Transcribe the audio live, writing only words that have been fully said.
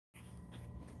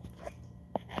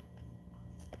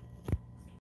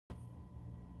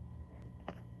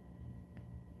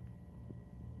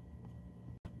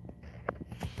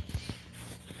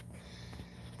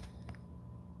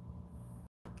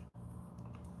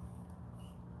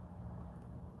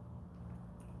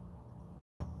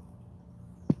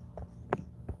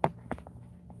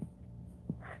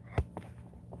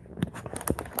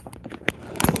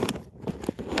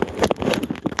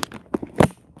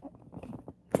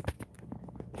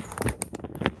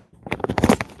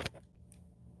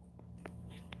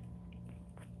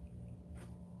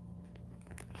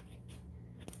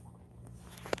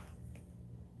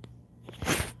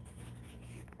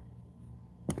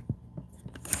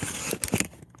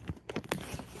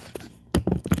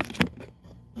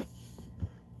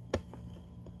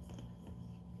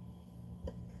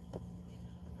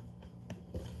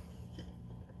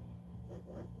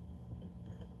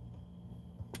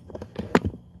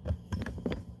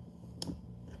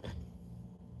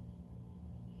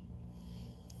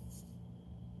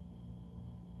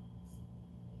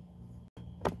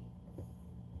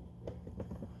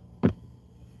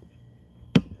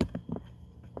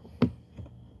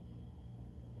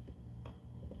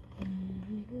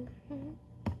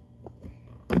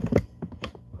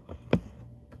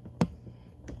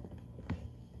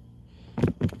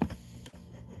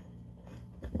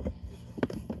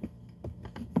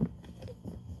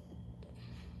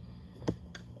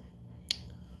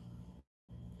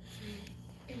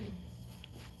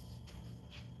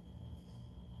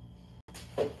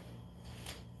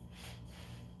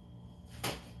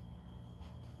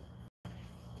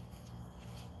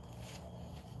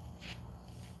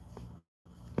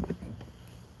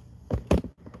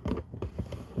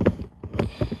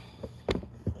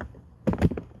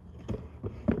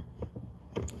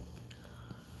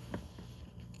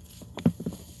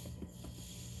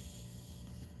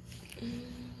Okay,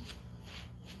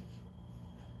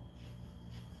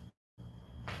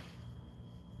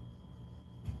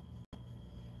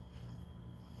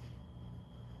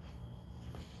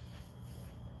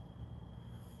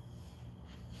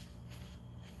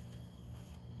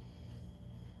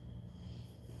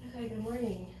 good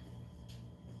morning.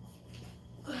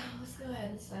 Let's go ahead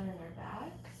and stand on our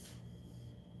backs.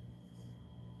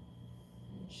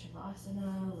 In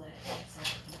Shavasana, let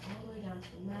yourself come all the way down to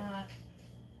the mat.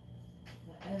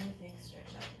 Let everything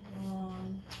stretch out and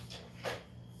long.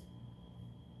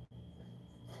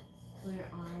 Pull your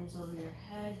arms over your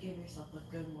head, give yourself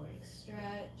a good morning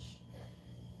stretch.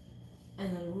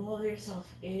 And then roll yourself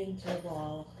into a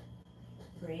ball.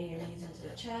 Bring your knees into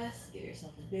the chest, give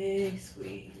yourself a big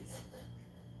squeeze.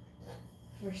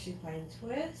 First supine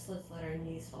twist, let's let our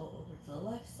knees fall over to the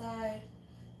left side.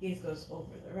 Gaze goes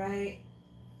over the right,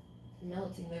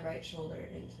 melting the right shoulder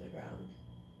into the ground.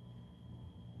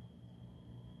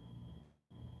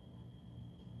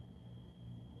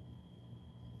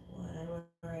 When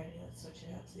we're ready, let's switch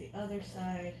it out to the other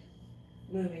side.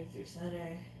 Moving through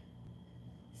center,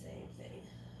 same thing.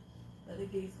 But the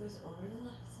gaze goes over the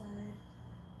left side.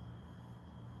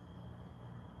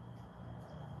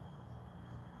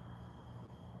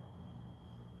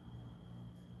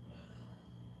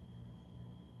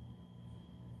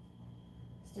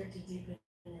 Start to deepen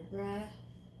your breath.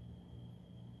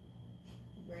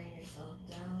 Bring yourself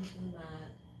down to the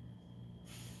mat.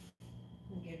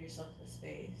 And give yourself the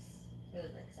space for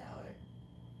the next hour.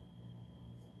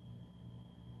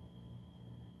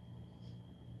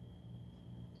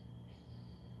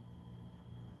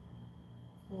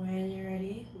 When you're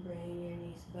ready, bring your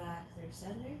knees back through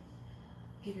center.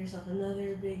 Give yourself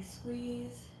another big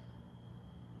squeeze.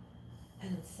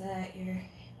 And set your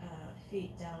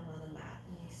feet down on the mat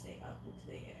and you stay up into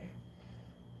the air.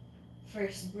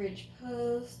 First bridge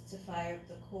pose to fire up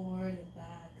the core, the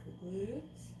back, the glutes.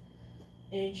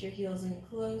 Inch your heels in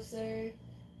closer.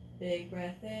 Big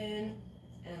breath in.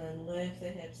 And then lift the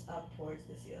hips up towards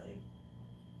the ceiling.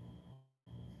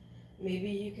 Maybe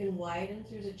you can widen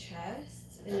through the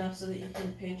chest enough so that you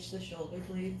can pinch the shoulder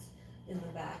blades in the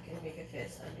back and make a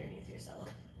fist underneath yourself.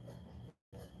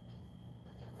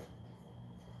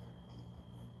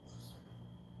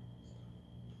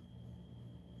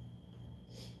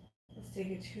 Let's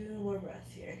take 2 more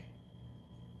breaths here.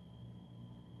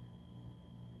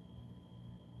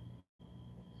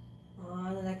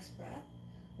 On the next breath,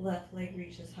 left leg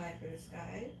reaches high for the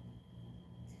sky.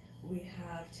 We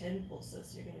have 10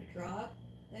 pulses. You're going to drop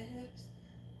the hips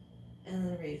and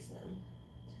then raise them.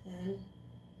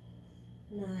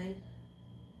 10, 9,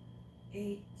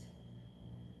 8,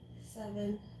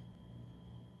 7,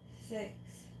 6,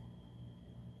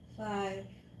 5,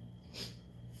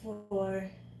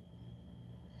 4,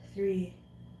 3,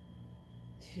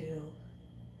 2,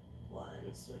 1.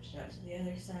 Switch it out to the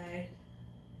other side.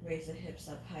 Raise the hips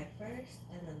up high first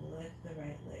and then lift the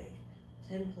right leg.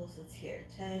 10 pulses here.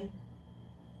 10,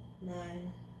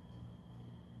 9,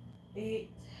 8,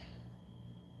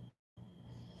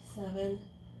 7,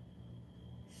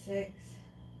 6,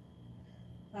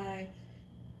 5,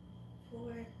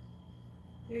 4,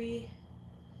 3,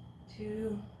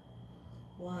 2,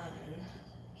 1.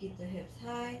 Keep the hips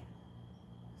high.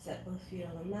 Set both feet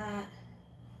on the mat.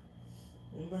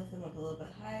 And lift them up a little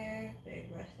bit higher.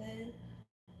 Big breath in.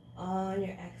 On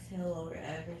your exhale, lower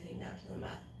everything down to the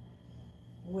mat.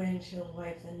 Windshield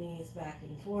wipe the knees back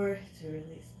and forth to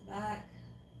release the back.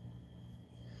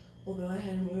 We'll go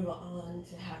ahead and move on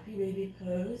to happy baby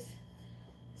pose.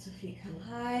 So feet come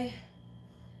high.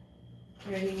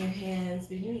 Spreading your hands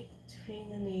between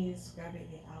the knees, grabbing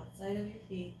the outside of your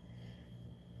feet.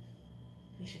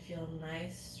 You should feel a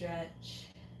nice stretch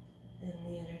in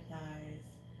the inner thighs.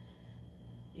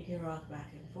 You can rock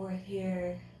back and forth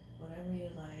here, whatever you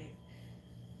like.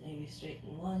 Maybe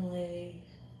straighten one leg,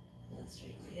 then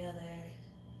straighten the other.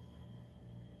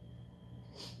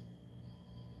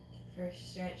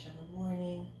 First stretch of the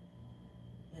morning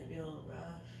might be a little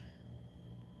rough.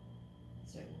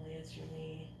 Certainly is for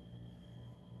me.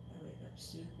 I wake up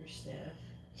super stiff.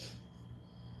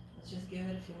 Let's just give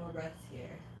it a few more breaths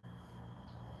here.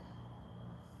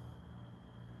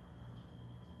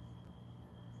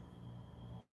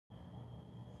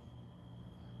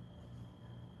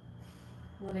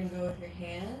 Letting go with your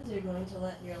hands, you're going to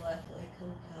let your left leg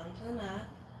come down to the mat.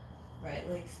 Right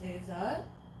leg stays up.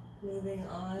 Moving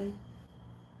on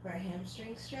for our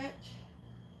hamstring stretch.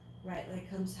 Right leg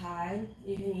comes high.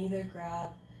 You can either grab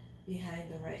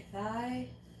behind the right thigh.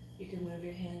 You can move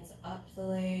your hands up the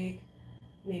leg.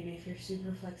 Maybe if you're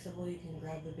super flexible, you can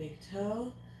grab the big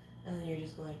toe. And then you're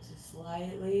just going to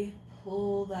slightly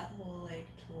pull that whole leg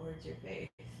towards your face.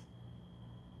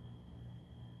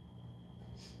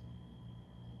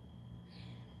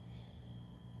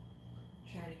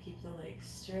 Try to keep the leg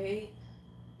straight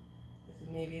with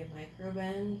maybe a micro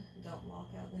bend. Don't walk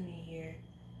out the knee here.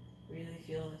 Really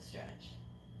feel the stretch.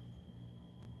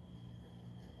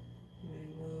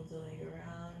 Move the leg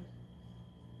around.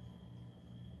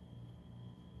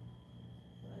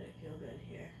 Let it feel good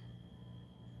here.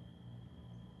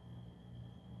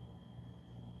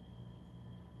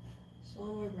 Just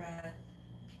one more breath.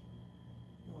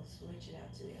 And we'll switch it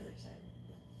out to the other side.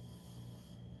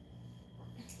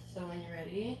 So when you're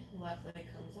ready, left leg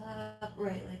comes up,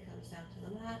 right leg comes down to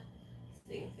the mat.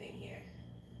 Same thing here.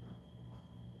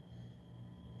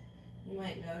 You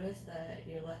might notice that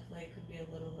your left leg could be a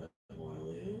little bit more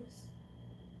loose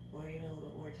or even a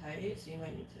little more tight, so you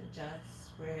might need to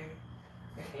adjust where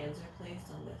your hands are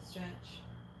placed on this stretch.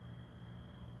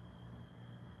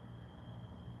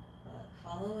 But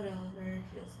follow it over, it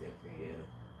feels good for you.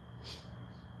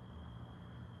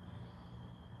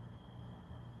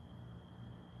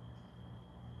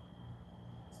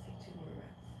 Let's take 2 more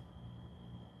breaths.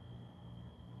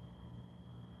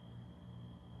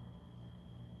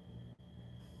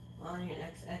 On your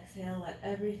next exhale, let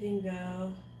everything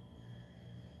go.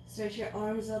 Stretch your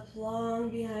arms up long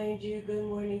behind you, good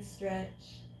morning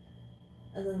stretch.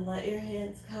 And then let your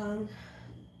hands come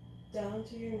down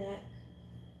to your neck.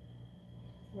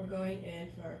 We're going in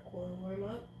for our core warm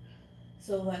up.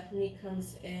 So left knee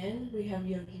comes in, we have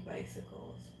yogi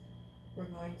bicycles. We're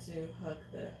going to hook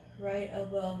the right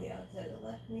elbow on the outside of the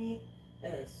left knee,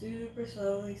 and then super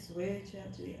slowly switch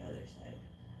out to the other side.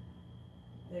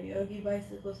 They're yogi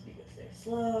bicycles because they're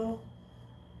slow.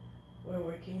 We're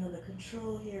working on the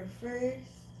control here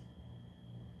first.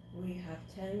 We have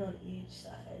 10 on each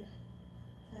side.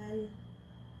 10,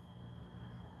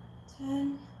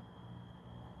 10,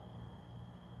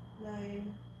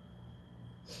 9,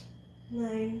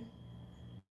 9,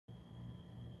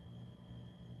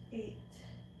 8,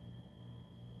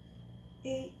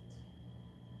 8,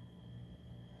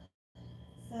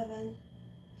 7,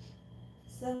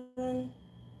 7,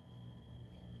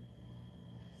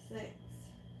 6,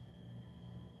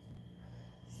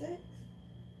 6,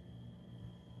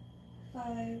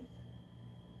 5,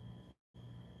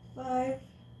 5,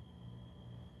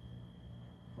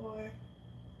 4,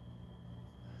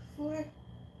 4,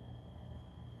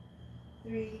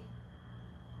 3,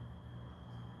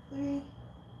 3,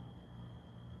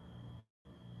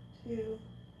 2,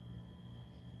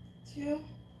 2,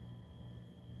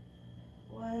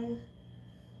 1,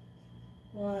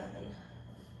 1.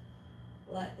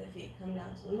 Let the feet come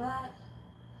down to the mat.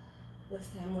 This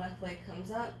time left leg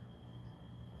comes up.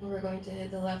 We're going to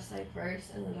hit the left side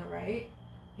first and then the right.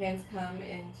 Hands come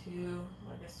into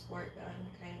like a squirt gun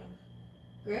kind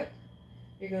of grip.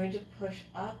 You're going to push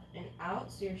up and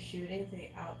out, so you're shooting to the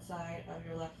outside of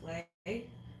your left leg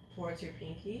towards your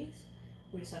pinkies.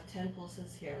 We just have 10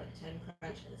 pulses here, like 10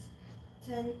 crunches.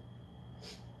 10,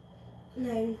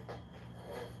 9,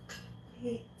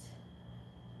 8,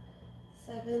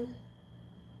 7,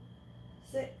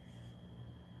 6,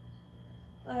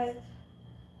 5,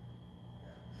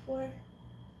 4,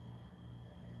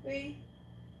 3,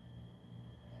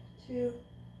 2,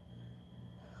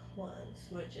 1.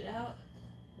 Switch it out.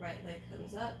 Right leg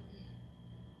comes up.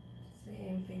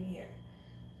 Same thing here.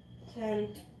 10,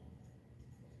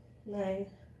 9,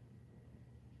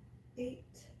 8,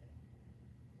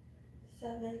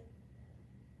 7,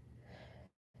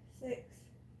 6,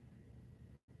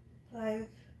 5,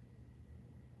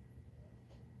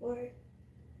 4,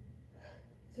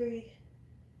 3,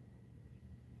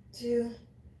 2,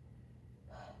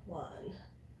 1.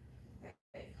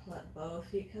 Right, let both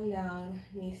feet come down,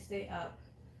 knees stay up.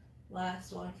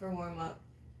 Last one for warm up.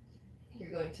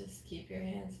 You're going to keep your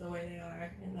hands the way they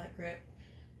are in that grip.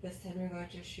 This time you're going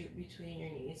to shoot between your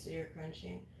knees, so you're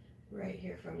crunching right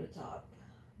here from the top.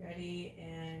 Ready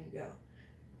and go.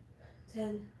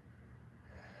 10,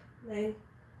 9,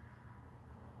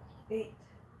 8,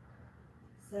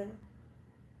 7,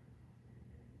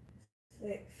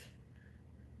 6,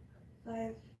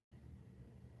 5,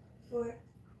 4,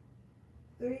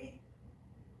 3,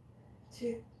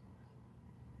 2,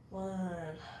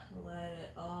 1. Let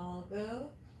it all go.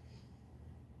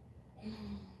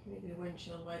 Maybe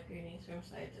windshield wipe your knees from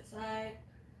side to side.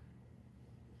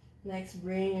 Next,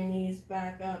 bring your knees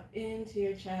back up into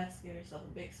your chest. Give yourself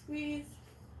a big squeeze.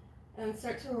 And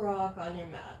start to rock on your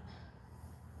mat.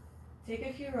 Take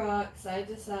a few rocks side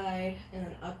to side and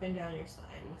then up and down your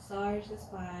spine. Massage the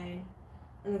spine.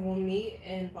 And then we'll meet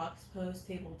in box pose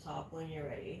tabletop when you're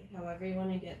ready. However you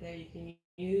want to get there, you can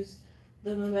use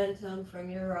the momentum from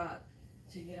your rock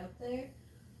to get up there,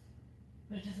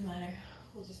 but it doesn't matter.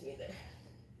 We'll just meet there.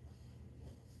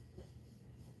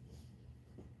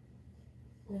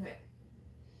 Okay.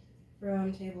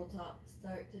 From tabletop,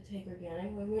 start to take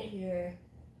organic movement here.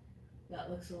 That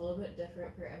looks a little bit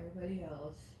different for everybody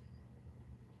else.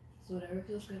 So whatever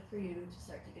feels good for you, to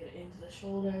start to get into the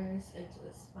shoulders, into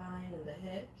the spine and the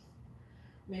hips.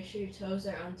 Make sure your toes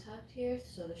are untucked here,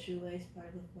 so the shoelace part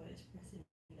of the foot is pressing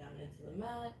down into the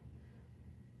mat.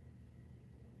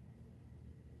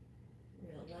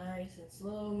 Real nice and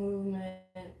slow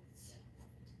movements.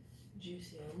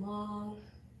 Juicy and long.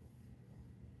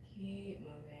 Keep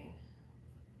moving.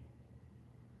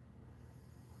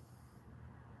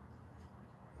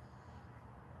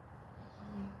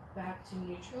 Back to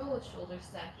neutral with shoulders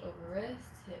stacked over wrists,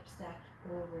 hips stacked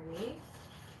over knees.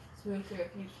 Move through a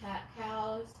few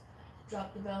cat-cows.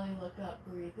 Drop the belly, look up,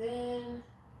 breathe in.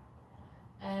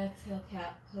 Exhale,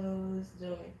 cat pose,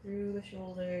 doming through the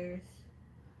shoulders.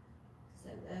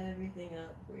 Send everything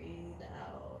up, breathe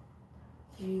out.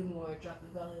 A few more, drop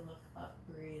the belly, look up,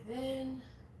 breathe in.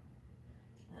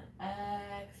 And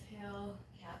exhale,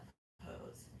 cat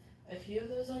pose. A few of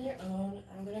those on your own.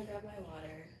 I'm gonna grab my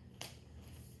water.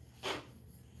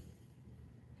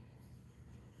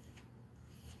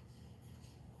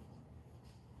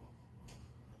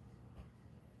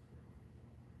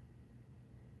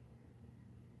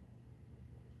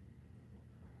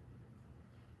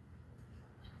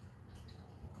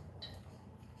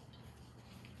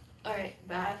 Alright,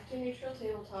 back to neutral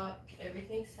tabletop.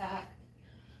 Everything stacked.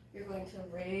 You're going to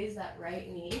raise that right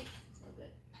knee. A little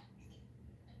bit.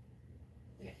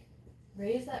 Okay.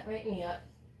 Raise that right knee up.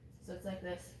 So it's like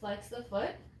this. Flex the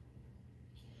foot.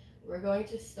 We're going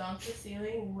to stomp the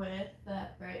ceiling with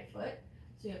that right foot.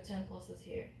 So you have 10 pulses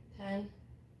here. 10,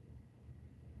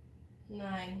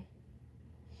 9,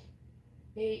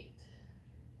 8,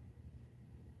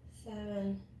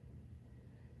 7,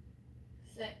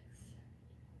 6,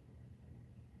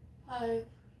 5,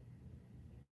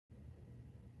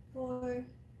 4,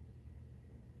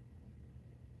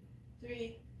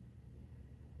 3,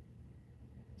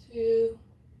 2,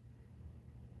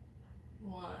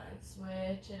 1.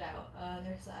 Switch it out.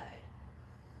 Other side.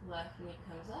 Left knee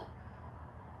comes up.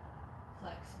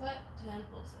 Flex foot. 10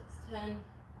 pulses. 10,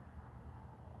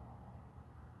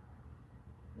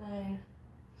 9,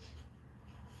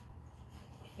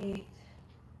 8,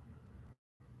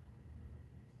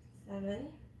 7,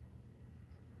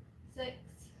 6,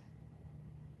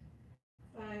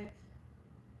 5,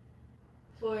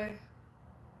 4,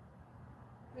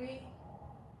 3,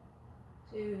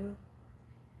 2,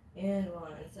 and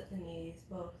 1. Set the knees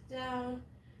both down.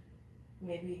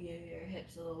 Maybe give your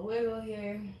hips a little wiggle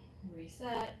here.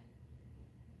 Reset.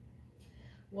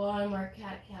 One more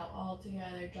cat-cow all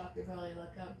together. Drop your belly,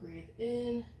 look up, breathe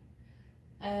in.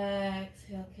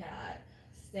 Exhale, cat.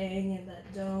 Staying in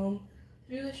that dome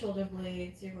through the shoulder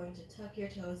blades. You're going to tuck your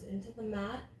toes into the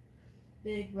mat.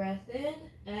 Big breath in.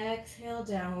 Exhale,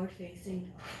 downward facing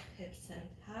dog. Hips sent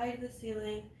high to the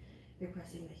ceiling. You're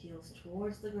pressing the heels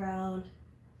towards the ground.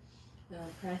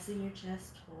 Pressing your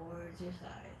chest towards your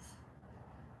thighs.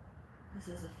 This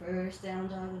is the first down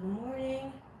dog of the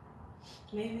morning.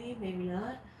 Maybe, maybe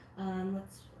not.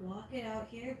 Let's walk it out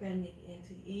here, bending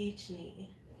into each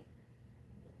knee.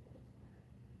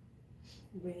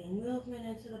 Bringing movement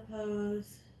into the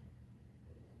pose.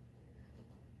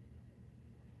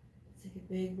 Take a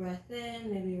big breath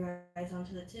in, maybe rise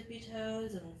onto the tippy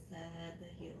toes and set the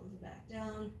heels back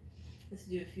down. Let's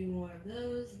do a few more of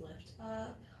those. Lift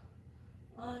up,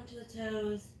 onto the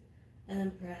toes, and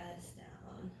then press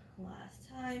down. Last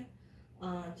time,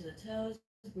 onto the toes,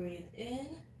 breathe in.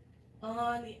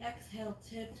 On the exhale,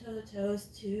 tiptoe the toes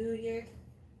to your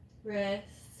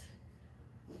wrists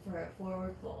for a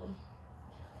forward fold.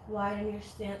 Widen your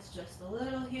stance just a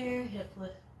little here. Hip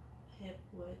width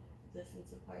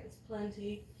distance apart is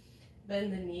plenty.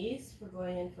 Bend the knees. We're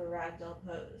going in for ragdoll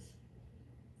pose.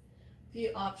 A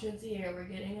few options here. We're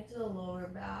getting into the lower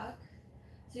back.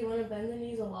 So you want to bend the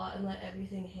knees a lot and let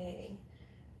everything hang.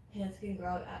 Hands can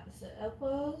grab opposite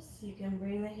elbows. You can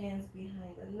bring the hands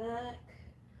behind the neck.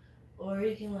 Or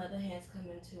you can let the hands come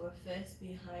into a fist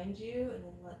behind you and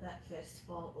then let that fist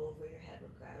fall over your head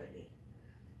with gravity.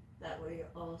 That way you're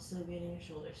also getting a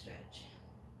shoulder stretch.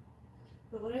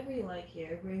 But whatever you like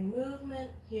here, bring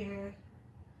movement here.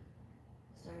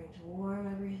 Starting to warm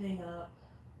everything up.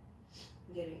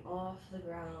 Getting off the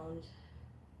ground.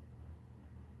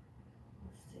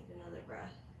 Let's take another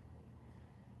breath.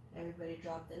 Everybody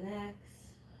drop the necks.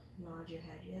 Nod your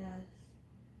head yes.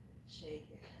 Shake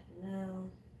your head no.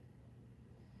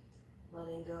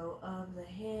 Letting go of the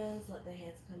hands, let the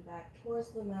hands come back towards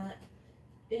the mat.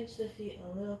 Inch the feet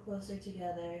a little closer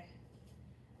together.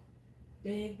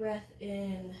 Big breath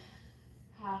in,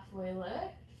 halfway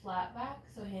lift, flat back,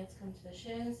 so hands come to the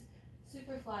shins,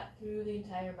 super flat through the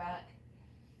entire back.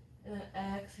 And then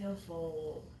exhale,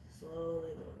 fold, slowly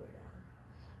lower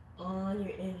down. On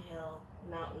your inhale,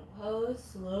 mountain pose,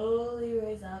 slowly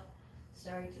raise up,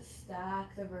 starting to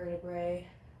stack the vertebrae.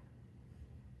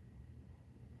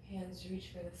 Hands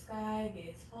reach for the sky,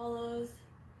 gaze follows.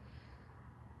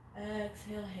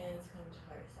 Exhale, hands come to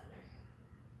heart center.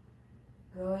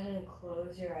 Go ahead and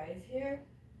close your eyes here.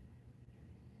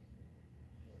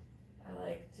 I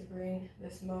like to bring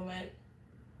this moment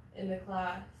in the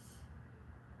class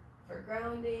for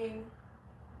grounding,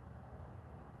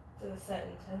 to set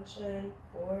intention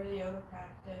for the yoga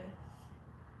practice,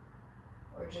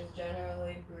 or just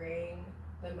generally bring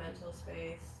the mental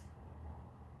space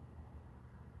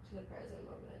to the present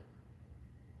moment.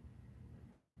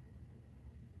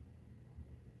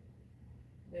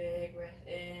 Big breath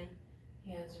in,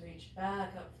 hands reach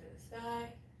back up for the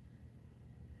sky.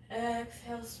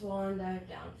 Exhale, swan dive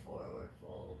down, forward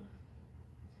fold.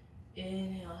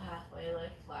 Inhale, halfway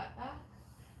lift, flat back.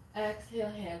 Exhale,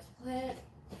 hands plant,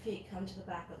 feet come to the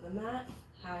back of the mat,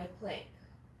 high plank.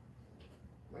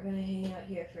 We're gonna hang out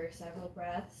here for several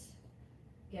breaths.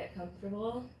 Get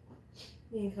comfortable.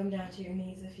 You can come down to your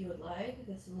knees if you would like.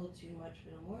 This is a little too much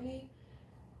for the morning.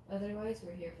 Otherwise,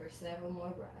 we're here for several more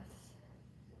breaths.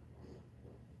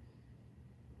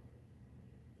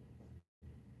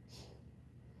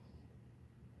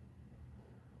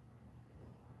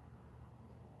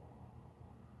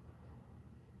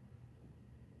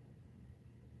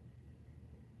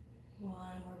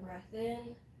 One more breath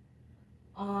in.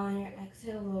 On your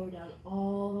exhale, lower down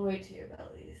all the way to your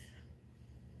bellies.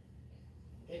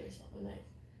 Give yourself a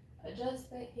nice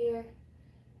adjustment here.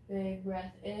 Big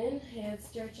breath in. Hands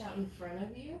stretch out in front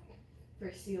of you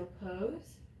for seal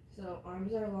pose. So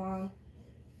arms are long,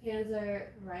 hands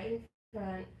are right in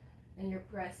front, and you're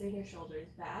pressing your shoulders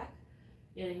back,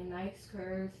 getting a nice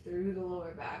curve through the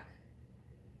lower back.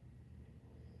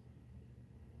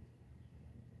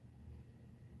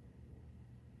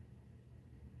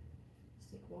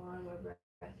 Just take one more breath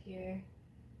here.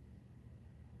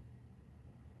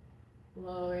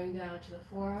 Lowering down to the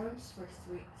forearms for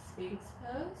sweet Sphinx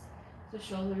pose. So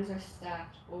shoulders are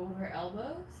stacked over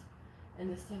elbows.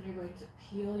 And this time you're going to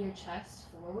peel your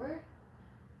chest forward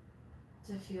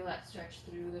to feel that stretch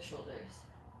through the shoulders.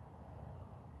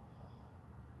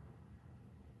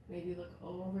 Maybe look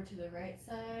over to the right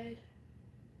side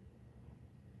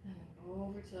and then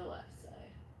over to the left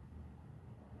side.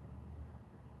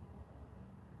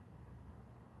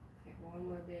 Take one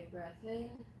more big breath in.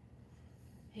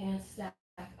 Hands stack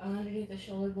underneath the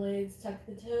shoulder blades, tuck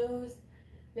the toes.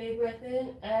 Big breath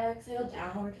in, exhale,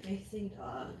 downward facing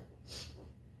dog.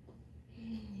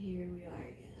 Here we are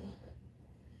again.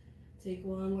 Take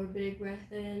one more big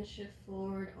breath in, shift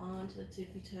forward onto the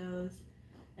tippy toes,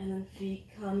 and then feet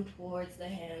come towards the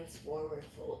hands, forward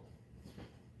fold.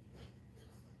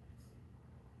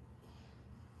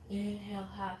 Inhale,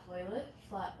 halfway lift,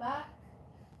 flat back.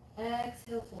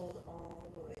 Exhale, fold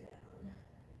all the way down.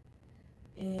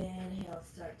 Inhale,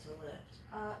 start to lift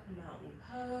up, mountain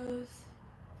pose.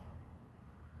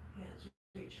 Hands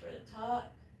reach for the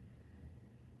top.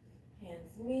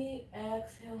 Hands meet.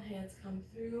 Exhale, hands come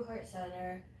through heart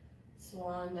center.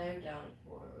 Swan dive down,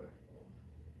 forward fold.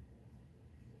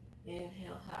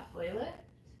 Inhale, halfway lift.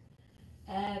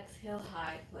 Exhale,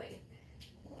 high plank.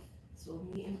 So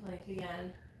we'll meet in plank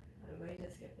again. I might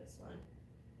just skip this one,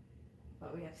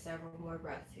 but we have several more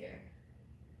breaths here.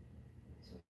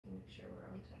 So make sure we're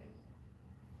on time.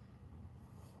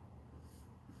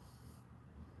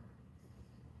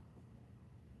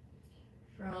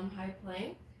 From high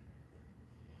plank,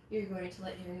 you're going to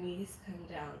let your knees come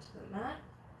down to the mat,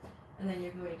 and then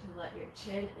you're going to let your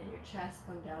chin and your chest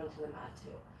come down to the mat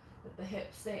too. Let the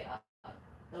hips stay up.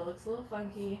 It looks a little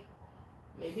funky.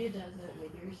 Maybe it doesn't.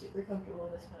 Maybe you're super comfortable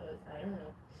in this pose. I don't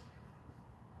know.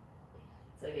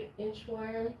 It's like an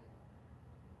inchworm.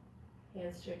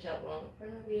 Hands stretch out long in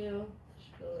front of you.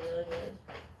 Should feel really good.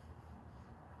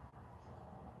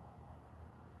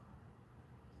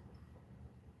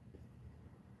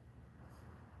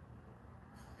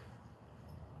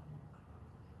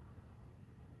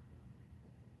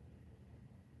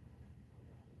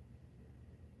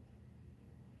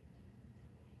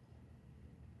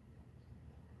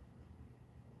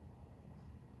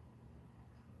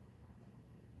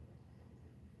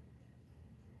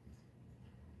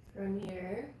 From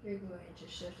here, you're going to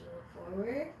shift a little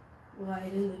forward,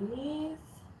 widen the knees,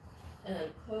 And then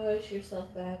push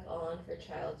yourself back on for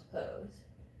child's pose.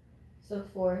 So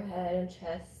forehead and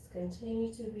chest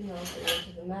continue to be melted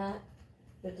into the mat,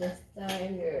 but this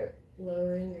time you're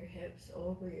lowering your hips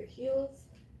over your heels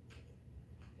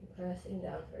and pressing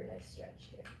down for a nice stretch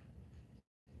here.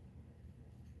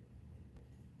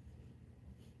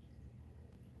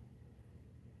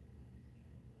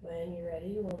 When you're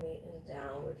ready, we'll meet in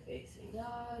downward facing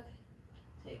dog.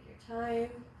 Take your time.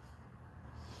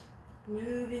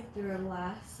 Moving through our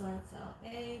last sun cell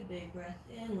A. Big breath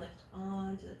in, lift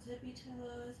onto the tippy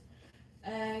toes.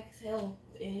 Exhale,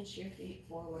 inch your feet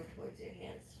forward towards your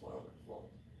hands, forward fold.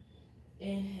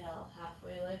 Inhale,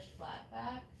 halfway lift, flat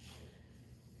back.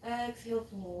 Exhale,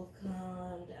 fold,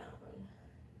 come down.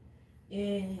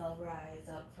 Inhale, rise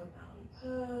up from mountain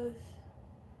pose.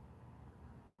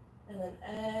 And then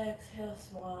exhale,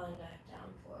 swan back down,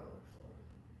 forward fold.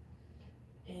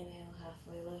 Inhale,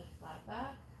 halfway lift, flat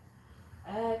back.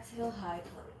 Exhale, high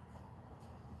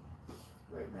plank.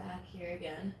 We're back here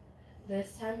again.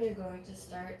 This time you're going to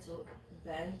start to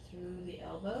bend through the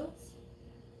elbows,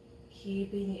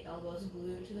 keeping the elbows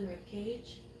glued to the rib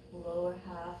cage, lower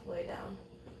halfway down.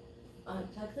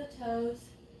 Untuck the toes,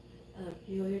 and then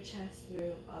peel your chest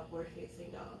through, upward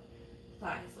facing dog.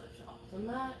 Thighs lift off the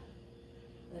mat.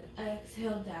 Then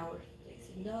exhale, downward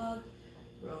facing dog,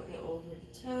 rolling over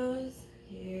the toes.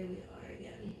 Here we are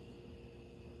again.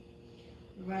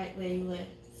 Right leg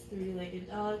lifts, three-legged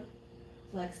dog.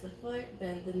 Flex the foot,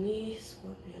 bend the knee,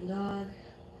 scorpion dog.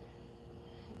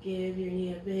 Give your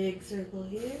knee a big circle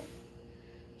here,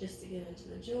 just to get into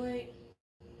the joint.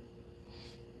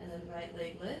 And then right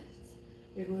leg lifts.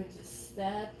 You're going to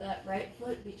step that right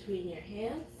foot between your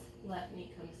hands. Left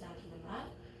knee comes down to the mat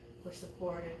for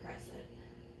support and crescent.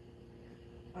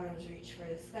 Arms reach for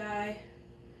the sky.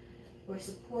 We're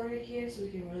supported here so we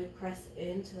can really press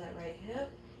into that right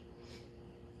hip.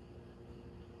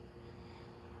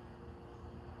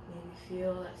 Maybe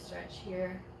feel that stretch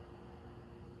here.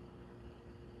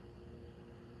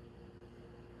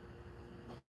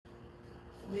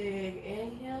 Big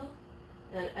inhale,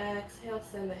 and exhale,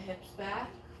 send the hips back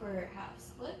for half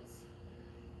splits.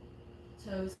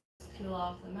 Toes peel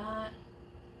off the mat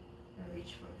and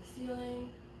reach for the ceiling.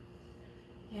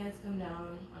 Hands come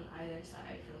down on either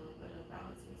side for a little bit of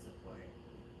balance and support.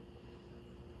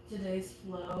 Today's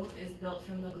flow is built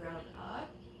from the ground up.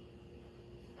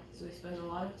 So we spend a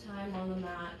lot of time on the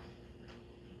mat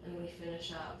and we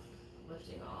finish up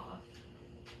lifting off.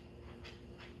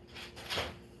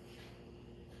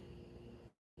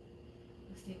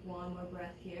 Let's take one more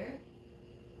breath here.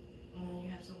 And then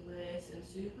you have to listen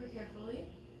super carefully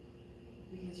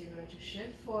because you're going to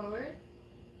shift forward.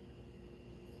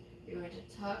 You're going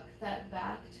to tuck that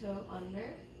back toe under.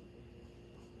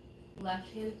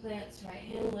 Left hand plants, right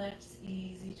hand lifts,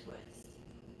 easy twist.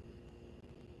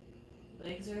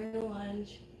 Legs are in a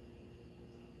lunge.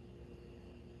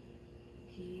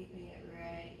 Keeping it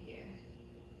right here.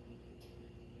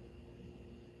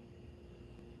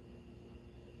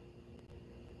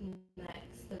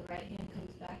 Next, the right hand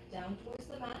comes back down towards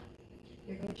the mat.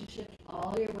 You're going to shift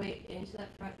all your weight into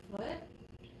that front foot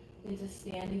into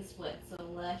standing split. So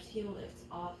left heel lifts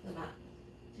off the mat.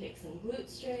 Take some glute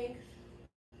strength.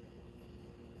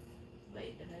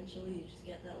 Wait, eventually you just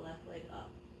get that left leg up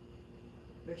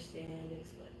for standing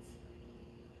splits.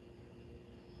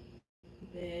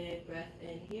 Big breath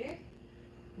in here.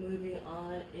 Moving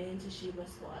on into Shiva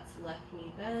squats. Left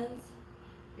knee bends.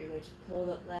 You're going to pull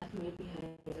the left knee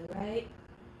behind the right.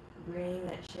 Bring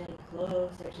that shin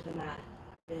closer to the mat.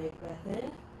 Big breath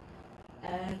in.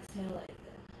 Exhale, lengthen.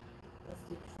 Let's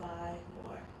do 5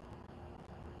 more.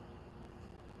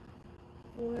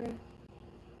 4,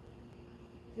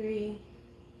 3,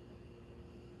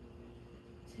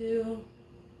 2,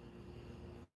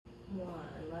 1.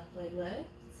 Left leg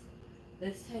lifts.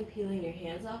 This time peeling your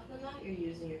hands off the mat, you're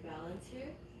using your balance here.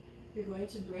 You're going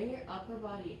to bring your upper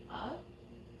body up.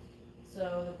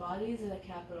 So the body is in a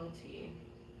capital T.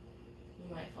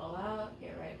 You might fall out,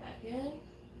 get right back in.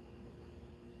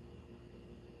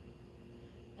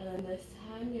 And then this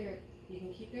time you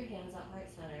can keep your hands out right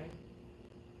center,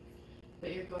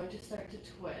 but you're going to start to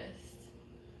twist.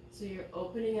 So you're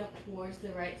opening up towards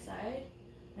the right side,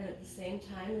 and at the same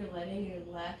time you're letting your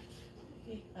left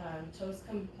toes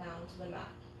come down to the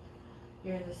mat.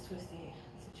 You're in this twisty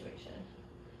situation.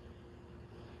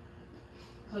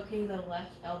 Hooking the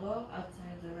left elbow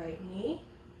outside the right knee.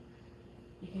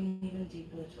 You can even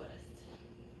deepen the twist.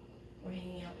 We're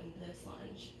hanging out in this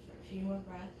lunge for a few more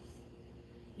breaths.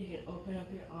 You can open up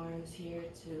your arms here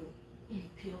to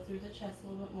peel through the chest a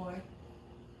little bit more.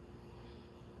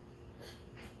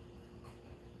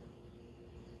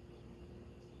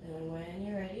 then when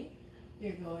you're ready,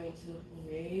 you're going to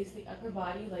raise the upper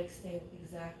body, legs stay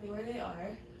exactly where they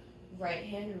are. Right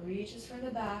hand reaches for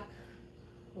the back,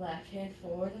 left hand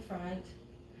for the front.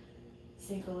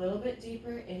 Sink a little bit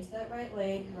deeper into that right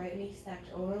leg, right knee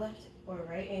stacked over left or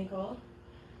right ankle.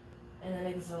 And then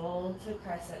exhale to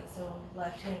crescent. So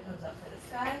left hand comes up for the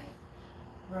sky,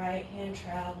 right hand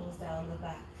travels down the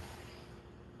back.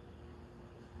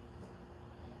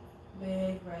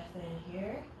 Big breath in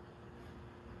here.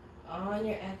 On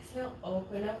your exhale,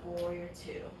 open up warrior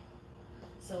two.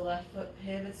 So left foot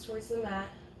pivots towards the mat,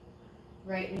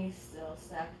 right knee still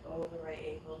stacked over right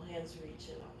ankle, hands reach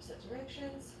in opposite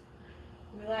directions.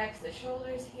 Relax the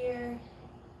shoulders here.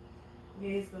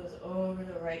 Gaze goes over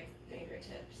the right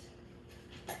fingertips.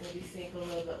 Maybe sink a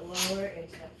little bit lower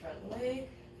into that front leg.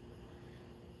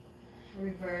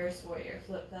 Reverse warrior,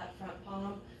 flip that front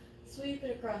palm, sweep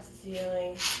it across the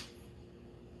ceiling.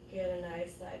 Get a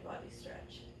nice side body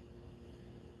stretch.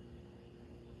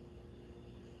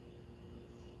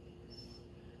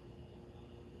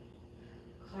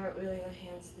 Cartwheeling the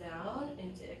hands down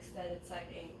into extended side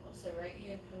angle. So right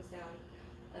hand comes down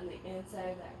on the inside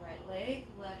of that right leg,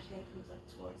 left hand comes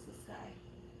up towards the sky.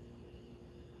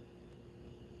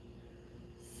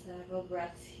 Several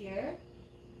breaths here.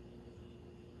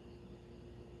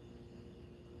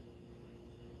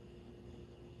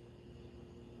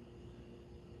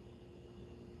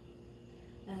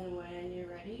 And when you're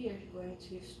ready, you're going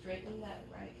to straighten that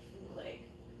right leg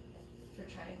for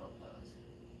triangle pose.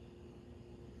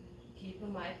 Keep a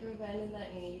micro bend in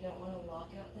that knee. You don't want to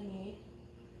lock out the knee.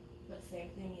 But same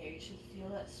thing here. You should feel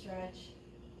that stretch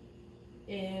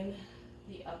in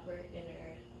the upper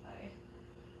inner thigh.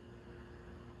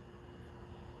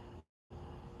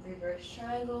 Reverse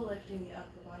triangle, lifting the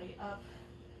upper body up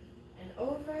and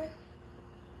over.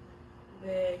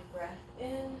 Big breath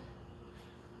in.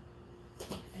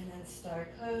 And then star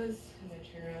pose. I'm going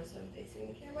to turn around so I'm facing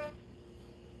the camera.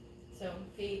 So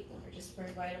feet are just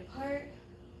spread wide apart.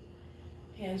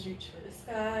 Hands reach for the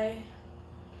sky.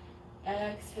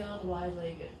 Exhale,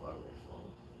 wide-legged forward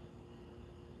fold.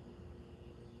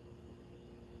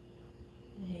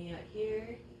 And hang out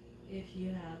here. If you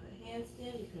have a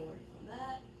handstand, you can work on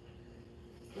that.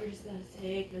 We're just going to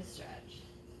take the stretch.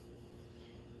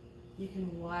 You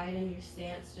can widen your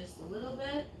stance just a little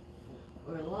bit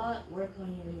or a lot. Work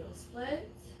on your middle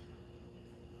splits.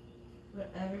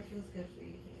 Whatever feels good for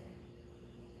you here.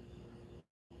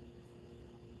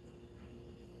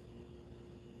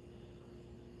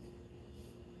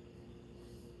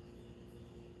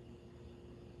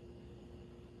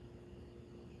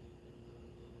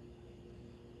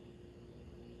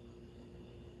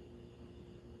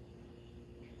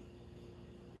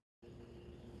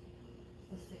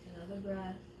 Let's take another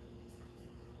breath.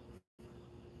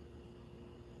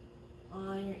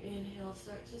 On your inhale,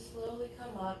 start to slowly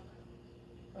come up,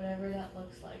 whatever that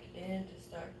looks like, into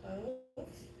star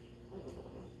pose.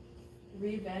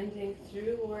 Rebending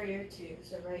through warrior two.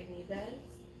 So right knee bends.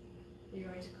 You're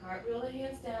going to cartwheel the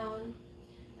hands down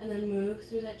and then move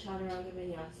through that chaturanga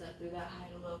vinyasa, through that high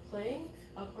to low plank,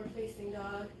 upward facing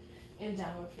dog, and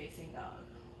downward facing dog.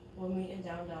 We'll meet in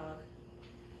down dog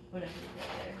whenever you get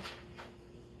there.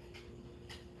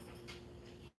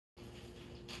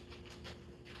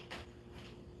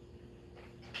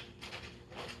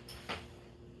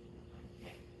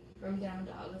 From down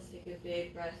dog, let's take a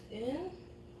big breath in.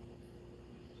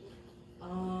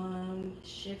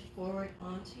 Shift forward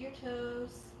onto your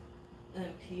toes, and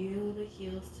then peel the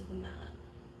heels to the mat.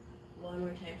 One more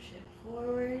time, shift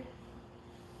forward,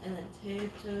 and then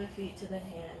tiptoe the feet to the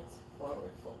hands,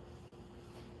 forward fold.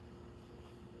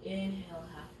 Inhale,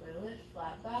 halfway lift,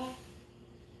 flat back.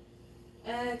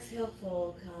 Exhale,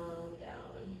 fold, come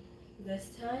down.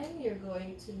 This time, you're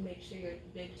going to make sure your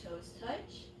big toes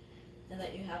touch, and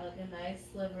that you have like a nice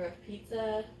sliver of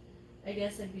pizza, I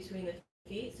guess like between the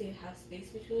feet, so you have space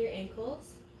between your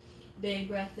ankles. Big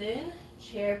breath in,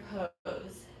 chair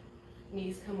pose.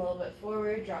 Knees come a little bit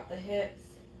forward, drop the hips,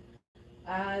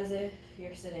 as if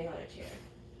you're sitting on a chair,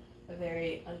 a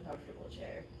very uncomfortable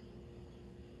chair.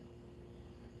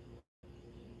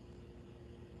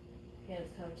 Hands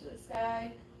come to the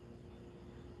sky.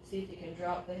 See if you can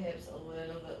drop the hips a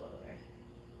little bit lower.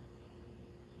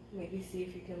 Maybe see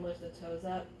if you can lift the toes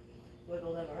up,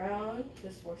 wiggle them around.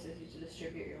 This forces you to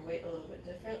distribute your weight a little bit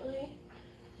differently,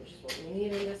 which is what we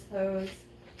need in this pose.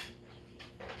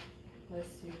 Let's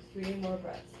do 3 more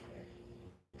breaths here.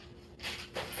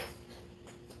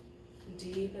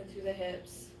 Deepen through the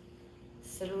hips.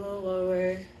 Sit a little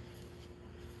lower.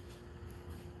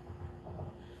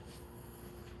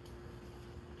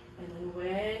 And then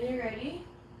when you're ready,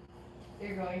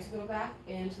 You're going to go back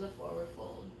into the forward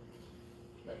fold.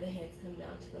 Let the hands come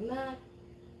down to the mat.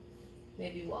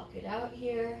 Maybe walk it out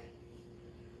here.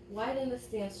 Widen the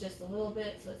stance just a little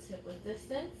bit so it's hip width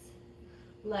distance.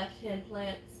 Left hand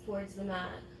plants towards the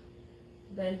mat.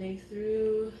 Bending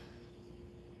through,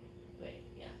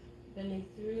 bending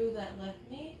through that left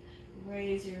knee.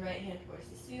 Raise your right hand towards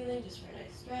the ceiling just for a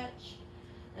nice stretch.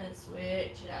 And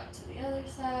switch it out to the other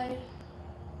side.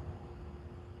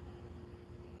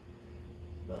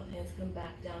 Both hands come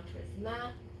back down towards the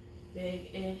mat.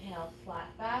 Big inhale,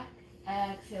 flat back.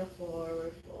 Exhale,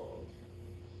 forward fold.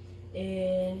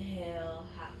 Inhale,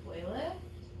 halfway lift.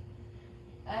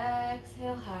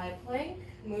 Exhale, high plank.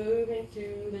 Moving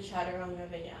through the Chaturanga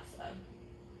Vinyasa.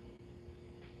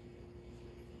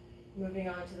 Moving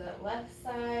on to the left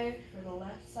side for the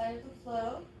left side of the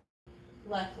flow.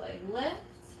 Left leg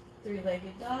lifts,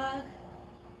 three-legged dog.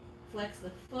 Flex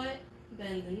the foot,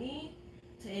 bend the knee.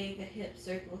 Take a hip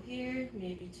circle here,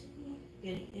 maybe two,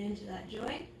 getting into that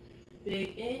joint.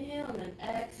 Big inhale, and then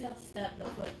exhale, step the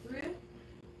foot through.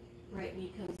 Right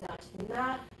knee comes down to the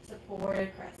mat,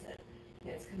 supported crescent.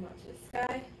 Hands come up to the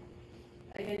sky.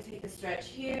 Again, take a stretch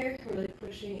here, really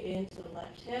pushing into the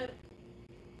left hip.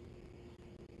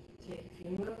 Take a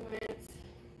few movements,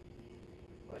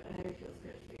 whatever feels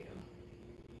good for you.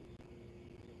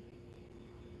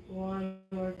 One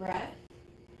more breath.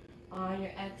 On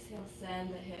your exhale,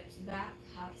 send the hips back,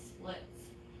 half splits.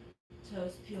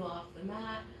 Toes peel off the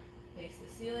mat, face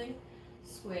the ceiling.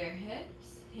 Square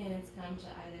hips, hands come to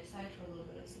either side for a little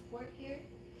bit of support here.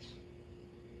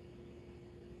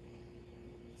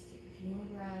 Let's take a few more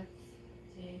breaths,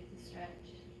 take the stretch.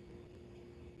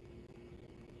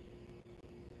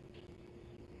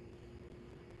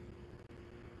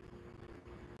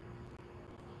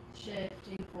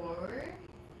 Shifting forward,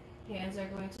 hands are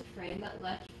going to frame that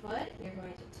left foot. You're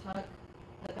going to tuck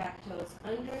the back toes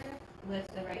under,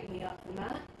 lift the right knee off the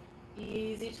mat.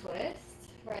 Easy twist.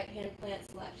 Right hand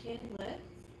plants, left hand lifts.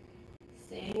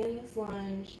 Staying in this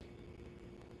lunge.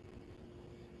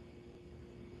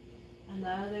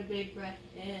 Another big breath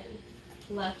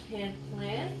in. Left hand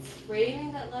plants,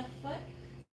 framing that left foot.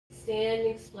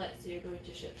 Standing split. So you're going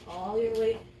to shift all your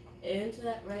weight into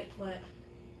that right foot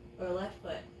or left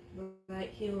foot. Right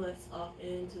heel lifts off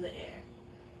into the air.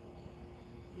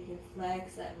 You can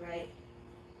flex that right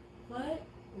foot.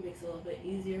 It makes it a little bit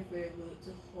easier for your glute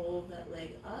to hold that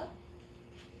leg up.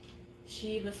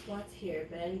 Shiva squats here,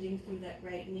 bending through that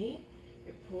right knee.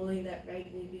 You're pulling that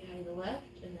right knee behind the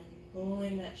left and then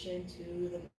pulling that shin to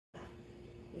the mat.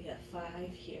 We have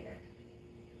 5 here.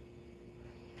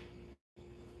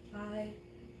 5,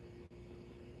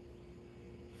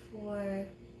 4,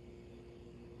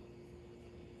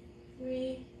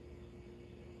 3,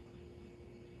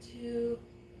 2,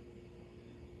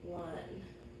 1.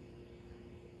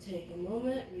 Take a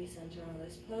moment, recenter on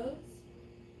this pose.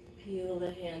 Peel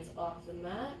the hands off the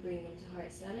mat, bring them to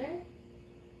heart center.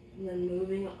 And then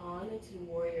moving on into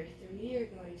warrior 3, you're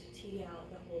going to tee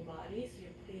out the whole body. So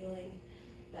you're peeling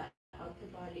that upper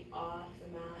body off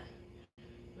the mat,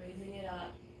 raising it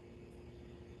up.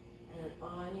 And then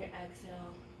on your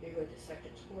exhale, you're going to start to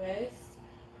twist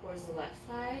towards the left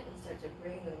side and start to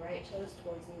bring the right toes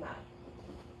towards the mat.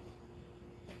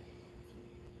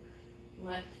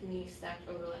 Left knee stacked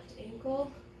over left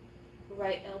ankle.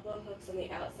 Right elbow hooks on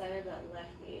the outside of that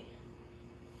left knee.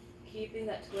 Keeping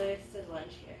that twisted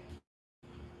lunge here.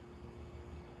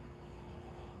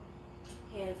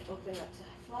 Hands open up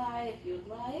to fly if you would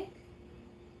like.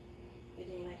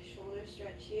 Getting a nice shoulder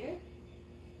stretch here.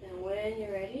 And when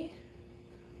you're ready,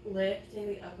 lifting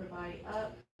the upper body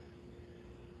up.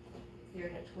 You're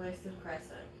in a twisted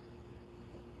crescent.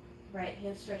 Right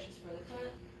hand stretches for the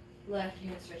front. Left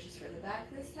hand stretches for the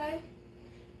back this time.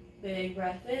 Big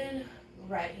breath in.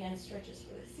 Right hand stretches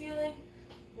for the ceiling.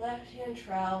 Left hand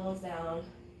travels down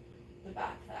the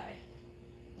back thigh.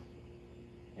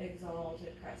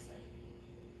 Exalted crescent.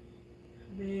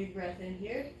 Big breath in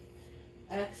here.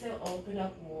 Exhale, open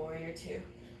up warrior 2.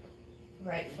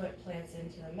 Right foot plants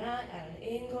into the mat at an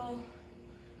angle.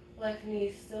 Left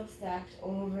knee still stacked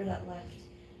over that left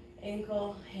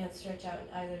ankle. Hands stretch out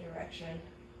in either direction.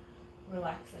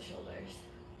 Relax the shoulders.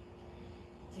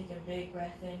 Take a big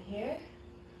breath in here.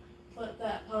 Flip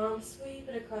that palm, sweep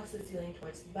it across the ceiling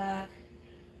towards the back.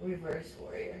 Reverse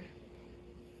warrior.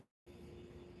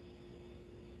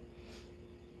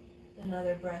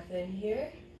 Another breath in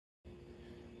here.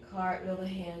 Cartwheel the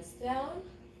hands down.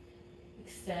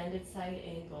 Extended side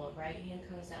angle. Right hand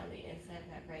comes down the inside of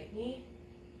that right knee.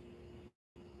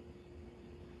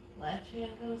 Left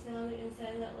hand comes down the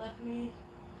inside of that left knee.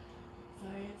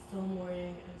 Sorry, it's still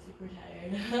morning. I'm super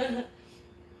tired.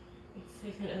 Let's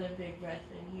take another big breath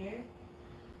in here.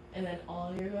 And then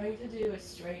all you're going to do is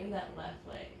straighten that left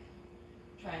leg.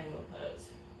 Triangle pose.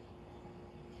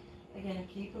 Again,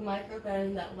 keep a micro bend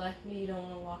in that left knee. You don't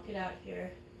want to walk it out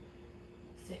here.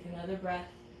 Let's take another breath.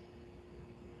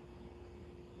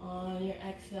 On your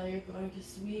exhale, you're going to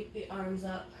sweep the arms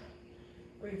up.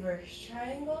 Reverse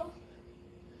triangle.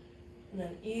 And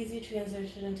then easy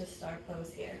transition into star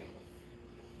pose here.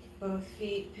 Both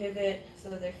feet pivot so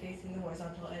that they're facing the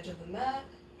horizontal edge of the mat.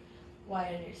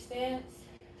 Widen your stance.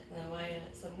 And then widen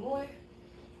it some more.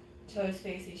 Toes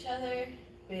face each other.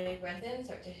 Big breath in.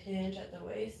 Start to hinge at the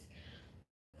waist.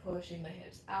 Pushing the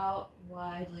hips out.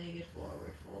 Wide-legged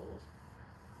forward fold.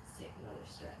 Let's take another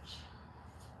stretch.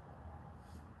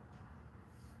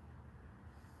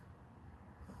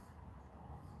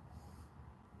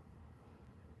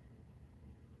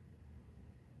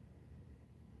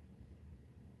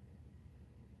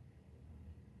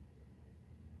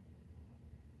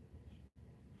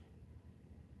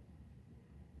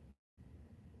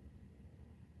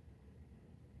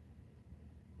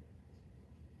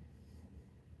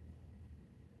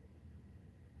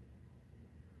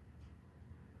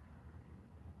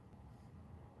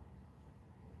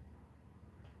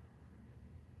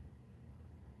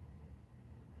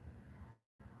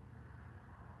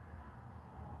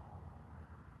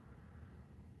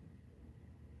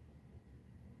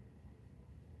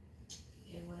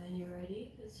 Okay, when you're ready,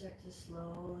 you can start to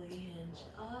slowly hinge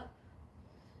up.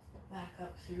 Back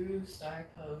up through star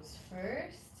pose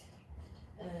first.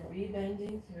 And then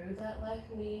rebending through that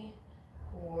left knee.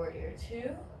 Warrior two.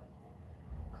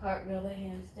 Cartwheel the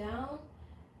hands down.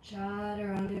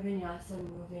 Chaturanga Vinyasa,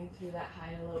 moving through that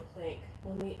high to low plank.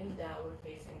 We'll meet in downward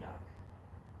facing dog.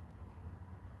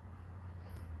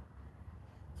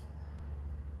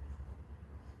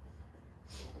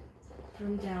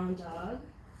 From down dog,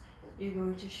 you're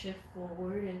going to shift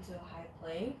forward into a high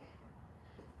plank.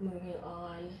 Moving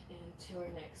on into our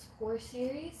next core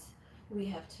series, we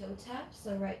have toe taps.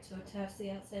 So right toe taps the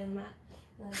outside of the mat,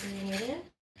 and then bringing it in.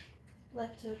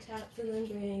 Left toe taps and then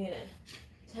bringing it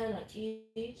in. 10 on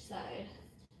each side.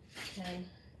 10,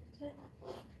 10,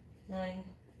 9,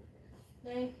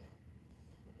 9,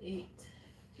 8,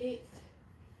 8,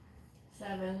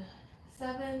 7,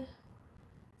 7,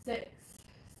 6,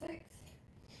 6,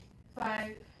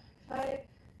 5, 5,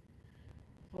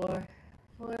 4,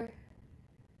 4,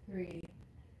 3,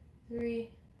 3,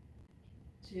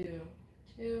 2,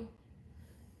 2,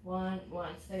 1, 1.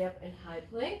 Stay up in high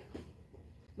plank.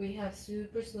 We have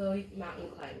super slow mountain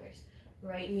climbers.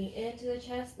 Right knee into the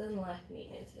chest, then left knee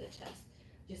into the chest.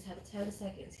 Just have 10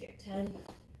 seconds here. 10,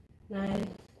 9,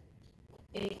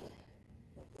 8,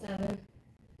 7,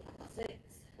 6,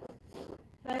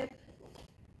 5,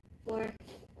 4,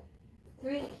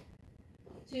 3,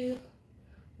 2,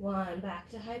 1. Back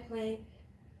to high plank.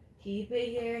 Keep it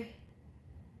here.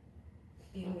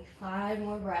 Give me 5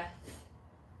 more breaths.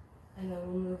 And then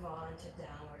we'll move on to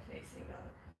downward facing dog.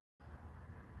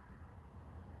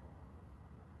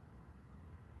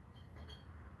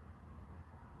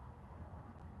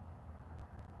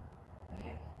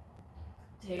 Okay.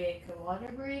 Take a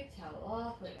water break, towel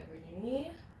off, whatever you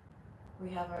need. We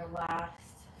have our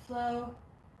last flow,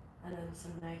 and then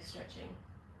some nice stretching.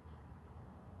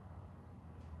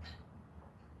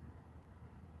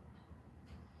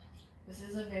 This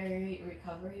is a very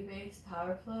recovery-based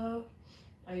power flow.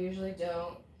 I usually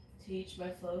don't teach my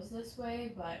flows this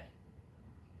way, but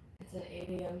it's an 8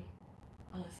 a.m.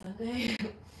 on a Sunday.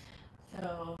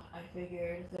 So I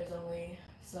figured there's only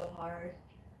so hard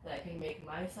that I can make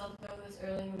myself go this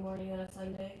early in the morning on a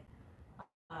Sunday.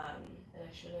 And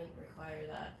I shouldn't require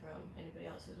that from anybody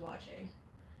else who's watching.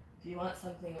 If you want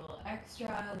something a little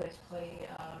extra, there's plenty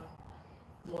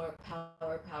of more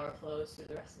power flows through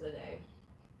the rest of the day.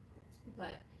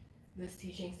 But this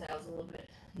teaching style is a little bit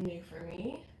new for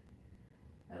me,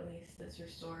 at least this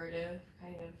restorative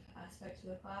kind of aspect to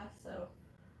the class. So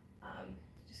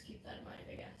just keep that in mind,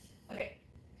 I guess. Okay,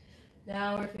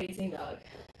 now we're facing dog.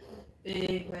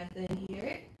 Big breath in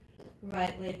here.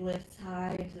 Right leg lifts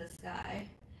high into the sky.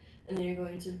 And then you're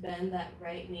going to bend that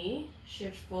right knee.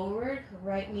 Shift forward,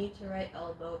 right knee to right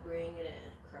elbow. Bring it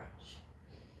in. Crunch.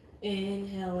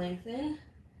 Inhale, lengthen.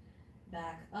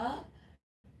 Back up.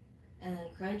 And then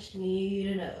crunch knee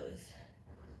to nose.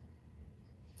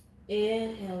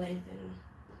 Inhale, lengthen.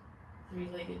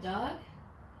 Three-legged dog.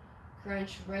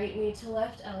 Crunch right knee to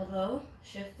left elbow.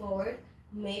 Shift forward.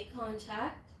 Make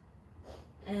contact.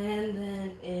 And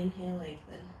then inhale,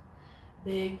 lengthen.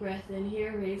 Big breath in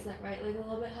here. Raise that right leg a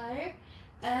little bit higher.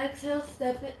 Exhale,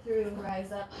 step it through.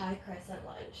 Rise up, high crescent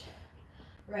lunge.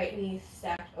 Right knee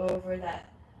stacked over that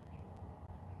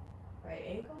Right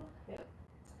ankle. Yep.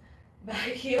 Back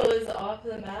heel is off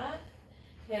the mat.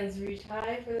 Hands reach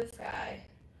high for the sky.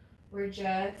 We're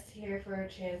just here for a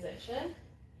transition.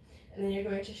 And then you're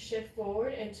going to shift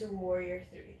forward into warrior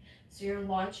three. So you're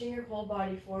launching your whole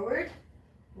body forward.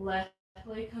 Left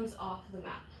leg comes off the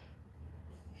mat.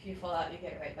 If you fall out, you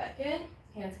get right back in.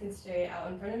 Hands can stay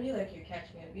out in front of you like you're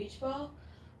catching a beach ball,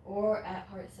 or at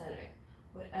heart center,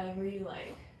 whatever you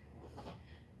like.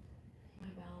 My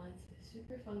balance is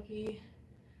super funky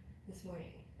this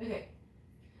morning. Okay,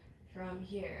 from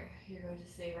here, you're going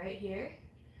to stay right here,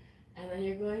 and then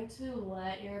you're going to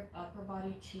let your upper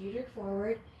body teeter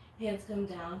forward. Hands come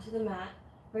down to the mat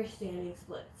for standing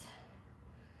splits.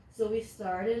 So we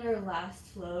started our last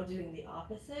flow doing the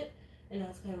opposite, and now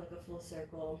it's kind of like a full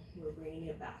circle. We're bringing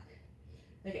it back.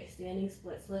 Okay, standing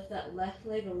splits. Lift that left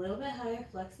leg a little bit higher,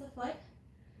 flex the foot,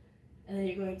 and then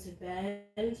you're going to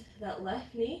bend that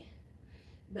left knee,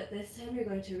 but this time you're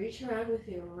going to reach around with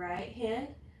your right hand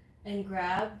and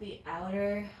grab the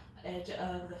outer edge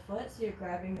of the foot, so you're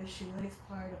grabbing the shoelace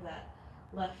part of that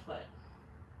left foot.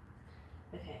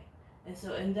 Okay,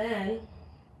 and then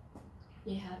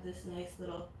you have this nice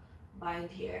little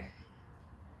bind here.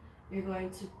 You're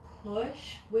going to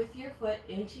push with your foot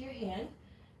into your hand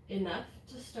enough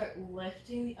to start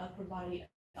lifting the upper body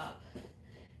up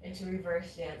into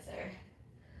reverse dancer.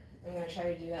 I'm going to try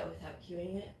to do that without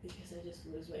cueing it because I just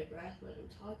lose my breath when I'm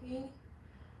talking.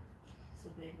 So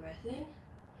big breath in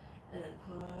and then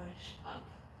push up.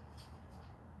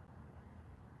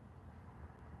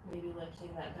 Maybe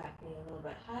lifting that back knee a little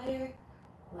bit higher.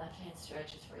 Left hand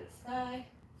stretches for the sky.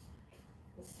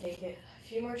 Let's take it a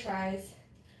few more tries.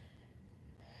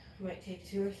 Might take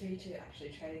 2 or 3 to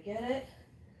actually try to get it.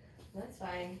 That's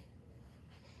fine.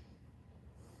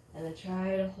 And then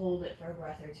try to hold it for a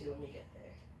breath or two when you get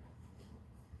there.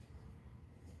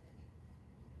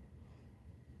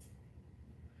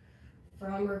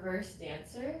 From reverse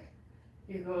dancer,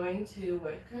 you're going to,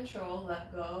 with control,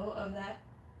 let go of that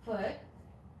foot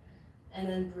and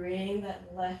then bring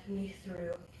that left knee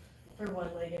through for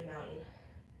one-legged mountain.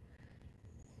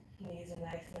 Knees at a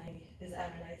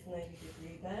nice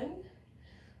 90-degree bend.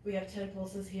 We have 10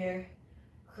 pulses here,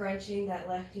 crunching that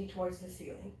left knee towards the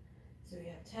ceiling. So we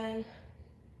have 10,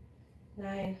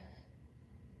 9,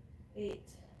 8,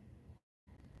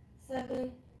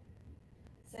 7,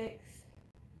 6,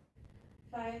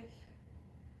 5,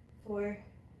 4,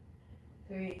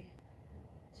 3,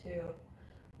 2,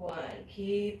 1.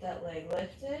 Keep that leg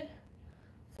lifted.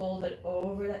 Fold it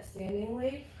over that standing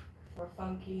leg for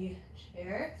funky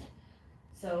chair.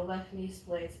 So left knee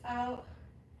splays out.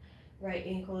 Right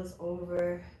ankle is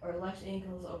over, or left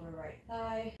ankle is over right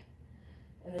thigh.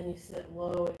 And then you sit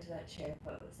low into that chair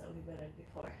pose that we've been in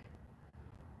before.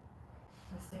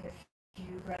 Let's take a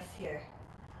few breaths here.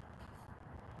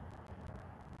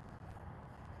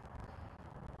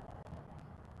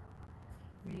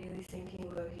 Really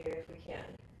sinking low here if we can.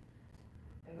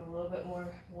 I have a little bit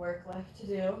more work left to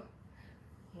do.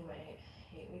 You might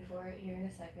hate me for it here in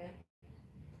a second,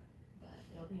 but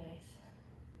it'll be nice.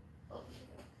 Oh.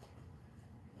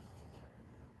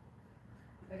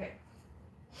 Okay.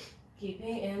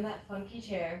 Keeping in that funky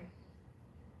chair,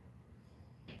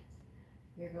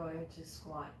 you're going to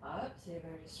squat up, so you're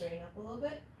going to straighten up a little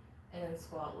bit, and then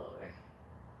squat lower.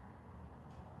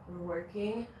 We're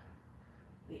working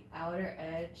the outer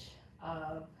edge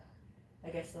of, I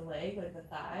guess, the leg, like the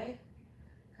thigh,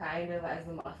 kind of as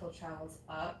the muscle travels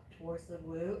up towards the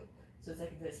glute. So it's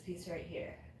like this piece right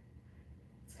here.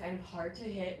 It's kind of hard to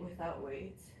hit without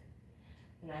weights,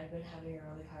 and I've been having a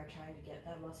really hard time to get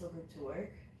that muscle group to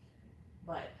work,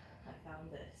 but I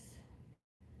found this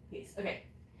piece. Okay,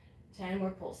 10 more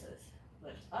pulses.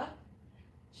 Lift up,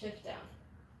 shift down.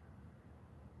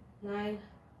 9,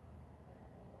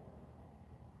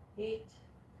 8,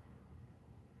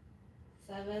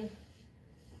 7,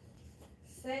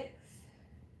 6,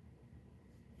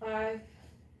 5,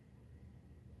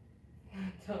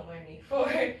 don't mind me,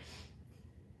 4,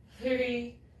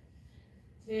 3,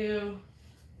 2,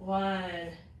 1.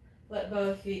 Let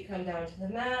both feet come down to the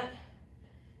mat.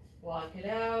 Walk it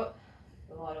out.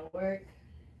 A lot of work.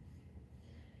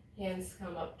 Hands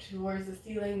come up towards the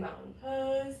ceiling, mountain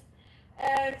pose.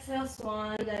 Exhale,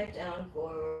 swan dive down,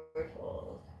 forward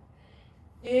fold.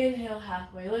 Inhale,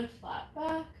 halfway lift, flat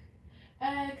back.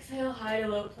 Exhale, high to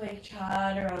low plank,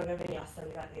 chaturanga vinyasa.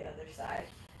 We got the other side.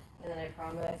 And then I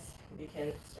promise we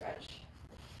can stretch.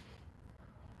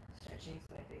 Stretching is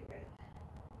my favorite.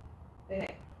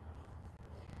 Okay.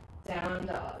 Down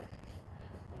dog.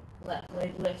 Left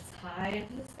leg lifts high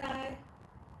into the sky.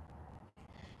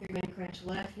 You're going to crunch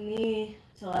left knee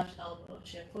to left elbow.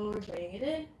 Shift forward, bring it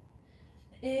in.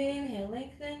 Inhale,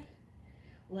 lengthen.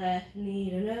 Left knee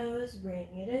to nose, bring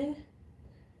it in.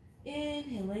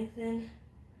 Inhale, lengthen.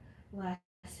 Last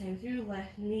time through,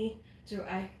 left knee to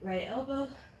right elbow,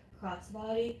 cross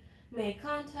body, make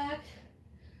contact,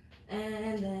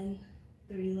 and then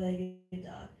three-legged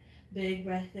dog. Big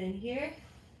breath in here.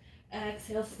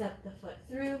 Exhale, step the foot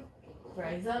through,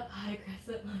 rise up, high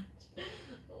crescent lunge.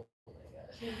 Oh my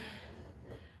gosh.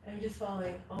 I'm just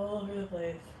falling all over the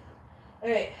place.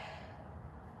 Alright,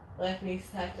 left knee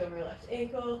stacked over left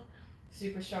ankle,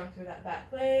 super strong through that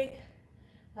back leg,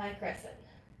 high crescent.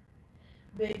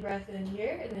 Big breath in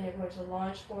here, and then you're going to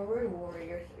launch forward,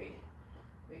 warrior three.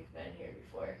 We've been here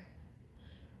before.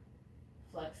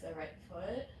 Flex the right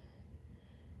foot,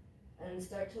 and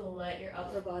start to let your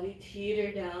upper body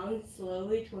teeter down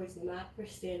slowly towards the mat for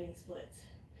standing splits.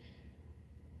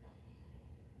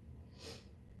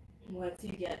 Once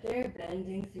you get there,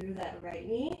 bending through that right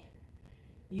knee,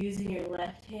 using your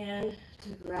left hand to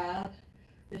grab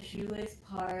the shoelace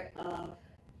part of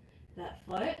that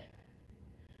foot,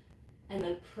 and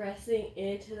then pressing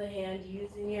into the hand,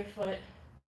 using your foot,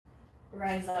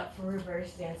 rise up for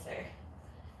reverse dancer.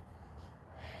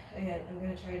 Again, I'm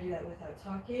going to try to do that without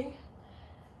talking.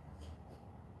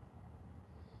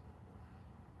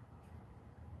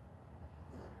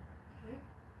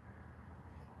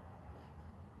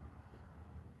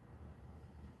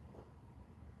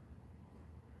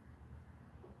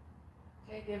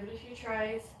 Okay, give it a few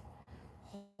tries.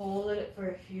 Hold it for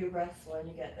a few breaths when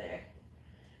you get there.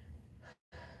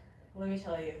 Let me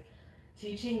tell you,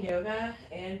 teaching yoga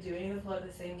and doing the flow at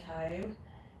the same time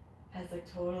has like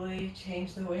totally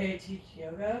changed the way I teach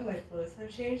yoga. My flows have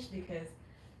changed because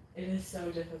it is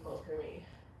so difficult for me.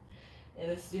 In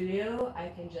the studio, I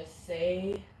can just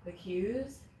say the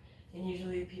cues, and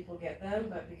usually people get them,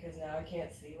 but because now I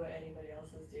can't see what anybody else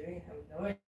is doing, I have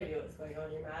no idea what's going on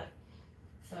in your mat.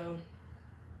 So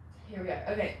here we are.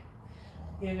 Okay,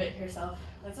 give it yourself.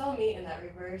 Let's all meet in that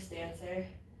reverse dancer.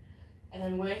 And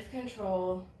then with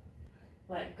control,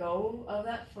 let go of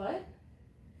that foot.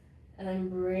 And then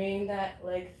bring that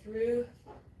leg through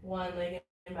one-legged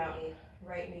mountain.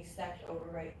 Right knee stacked over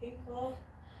right ankle.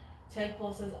 10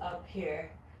 pulses up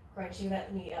here. Crunching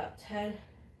that knee up. 10,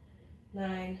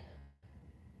 9,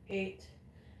 8,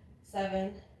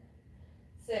 7,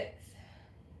 6,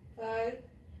 5,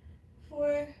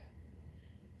 4,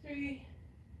 3,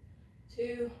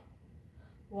 2,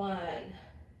 1.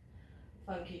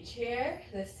 Funky chair.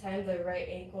 This time the right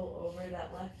ankle over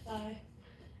that left thigh.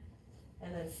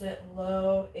 And then sit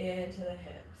low into the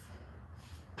hips.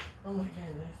 Oh my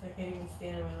goodness, I can't even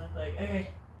stand on my left leg. Okay.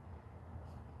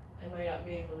 I might not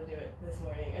be able to do it this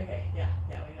morning. Okay, yeah,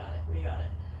 we got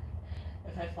it.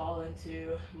 If I fall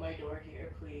into my door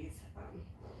here, please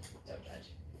don't judge.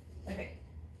 Okay,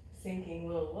 sinking a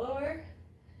little lower.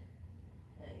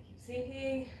 And keep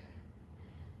sinking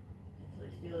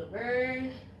until you feel it burn.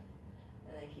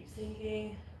 And then keep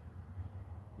sinking.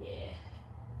 Yeah.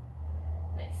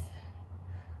 Nice.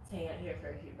 Let's hang out here for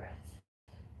a few breaths.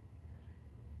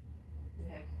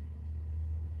 Okay.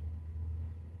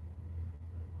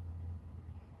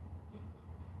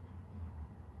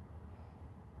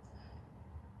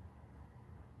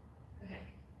 Okay.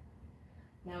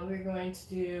 Now we're going to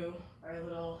do our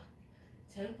little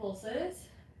 10 pulses.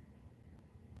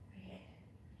 Okay.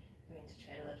 I'm going to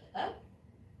try to lift it up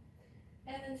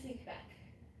and then sink back.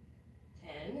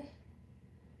 10,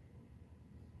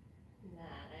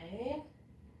 9,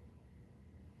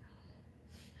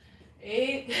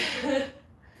 8,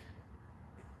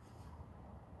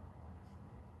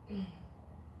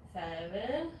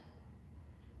 7,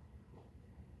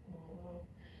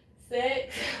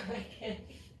 6, I can't,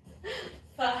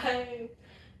 5,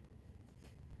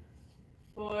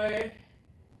 4,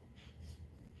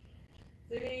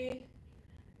 3,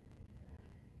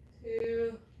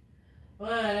 2,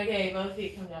 1. Okay, both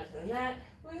feet come down to the mat.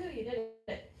 Woohoo, you did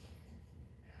it.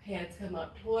 Hands come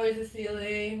up towards the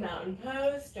ceiling, mountain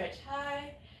pose, stretch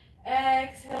high.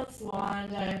 Exhale,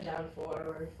 swan dive down,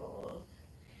 forward fold.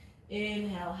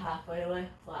 Inhale, halfway lift,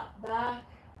 flat back.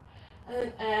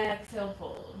 And then exhale,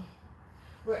 fold.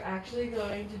 We're actually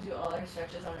going to do all our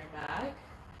stretches on our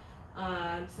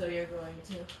back. So you're going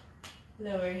to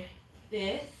lower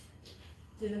this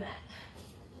to the mat.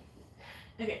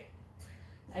 Okay,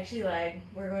 actually leg.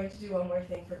 We're going to do one more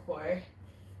thing for core.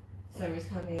 So I'm just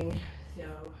coming, so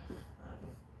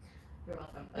you're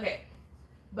welcome. Okay,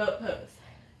 boat pose.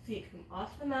 Feet come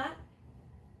off the mat.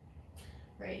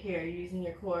 Right here, using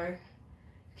your core.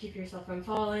 Keep yourself from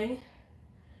falling.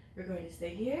 We're going to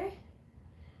stay here.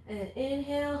 And then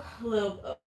inhale, lobe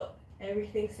up.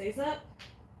 Everything stays up.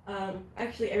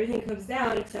 Actually everything comes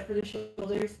down except for the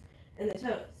shoulders and the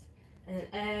toes. And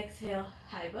then exhale,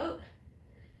 high boat.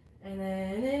 And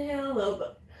then inhale, low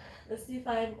boat. Let's do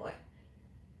 5 more.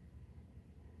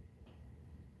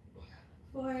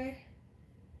 4,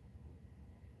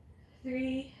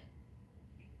 3,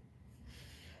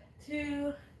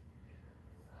 2,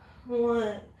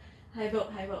 1. High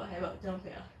boat, high boat, high boat. Don't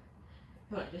fail.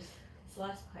 Come on, just this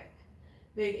last part.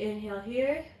 Big inhale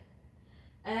here.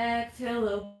 Exhale,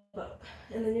 low boat.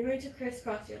 And then you're going to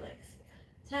crisscross your legs.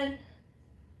 10,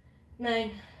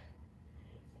 9,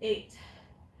 8,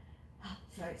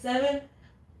 7,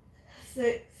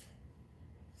 6,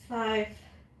 5,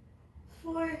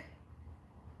 4,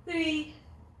 3,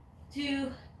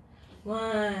 2,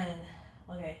 1.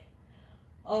 Okay,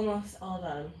 almost all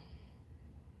done.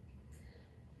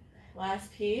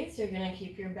 Last piece, you're gonna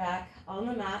keep your back on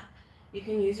the mat. You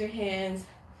can use your hands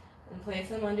and place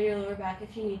them under your lower back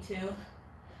if you need to.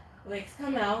 Legs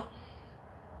come out.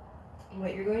 And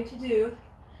what you're going to do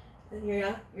is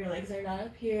your legs are not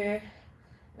up here.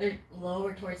 They're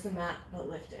lower towards the mat, but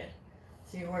lifted.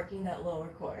 So you're working that lower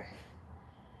core.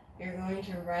 You're going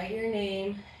to write your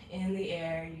name in the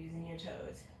air using your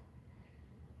toes.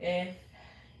 If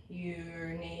your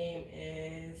name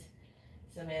is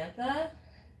Samantha,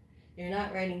 you're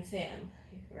not writing Sam,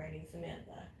 you're writing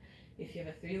Samantha. If you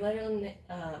have a 3-letter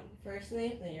first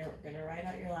name, then you're going to write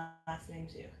out your last name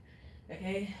too.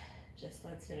 Okay? Just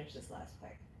let's finish this last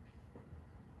part.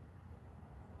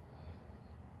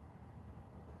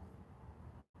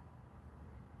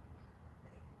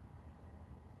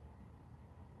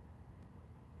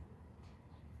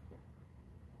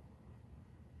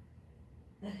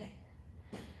 Okay.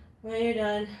 When you're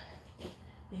done,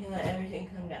 you can let everything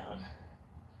come down.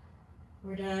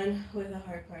 We're done with the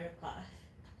hard part of class.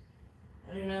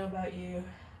 I don't know about you,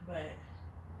 but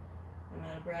I'm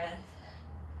out of breath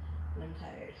and I'm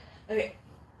tired. Okay.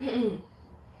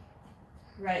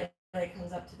 Right leg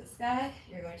comes up to the sky.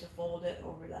 You're going to fold it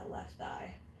over that left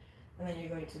thigh. And then you're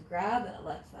going to grab that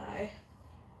left thigh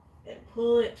and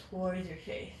pull it towards your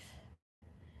face.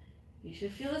 You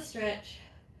should feel a stretch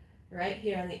right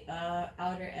here on the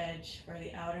outer edge, or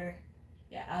the outer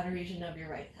region of your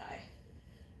right thigh.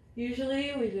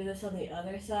 Usually we do this on the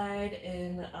other side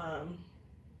in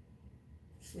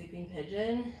sleeping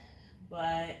pigeon,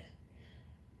 but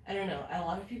I don't know. A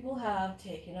lot of people have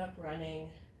taken up running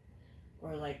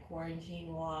or like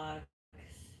quarantine walks,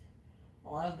 a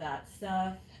lot of that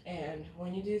stuff. And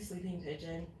when you do sleeping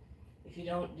pigeon, if you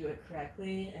don't do it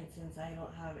correctly, and since I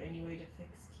don't have any way to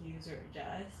fix cues or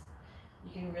adjust,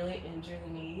 you can really injure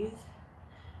the knees.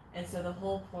 And so the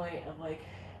whole point of like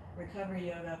recovery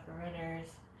yoga for runners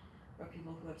or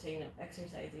people who have taken up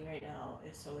exercising right now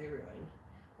is totally ruined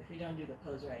if you don't do the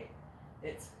pose right.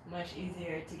 It's much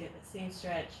easier to get the same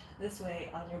stretch this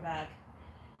way on your back,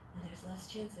 and there's less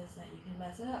chances that you can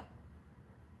mess it up.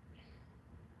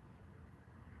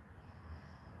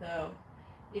 So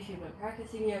if you've been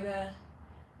practicing yoga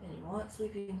and you want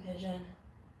sleeping pigeon,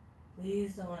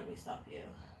 please don't let me stop you.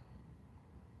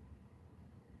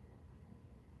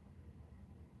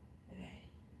 Okay,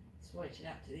 switch it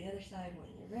out to the other side when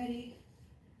you're ready.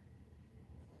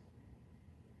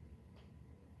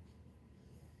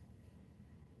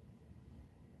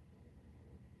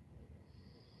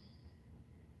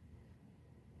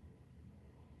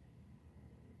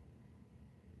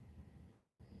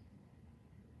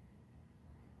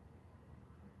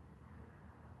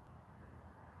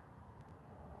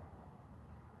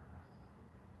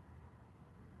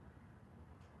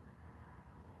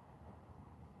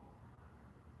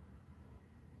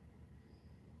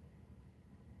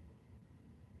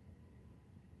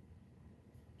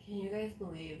 Can you guys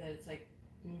believe that it's like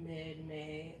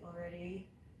mid-May already?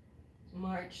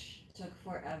 March took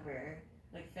forever.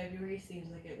 Like February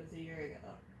seems like it was a year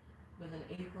ago. But then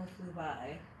April flew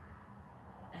by.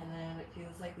 And then it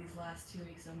feels like these last 2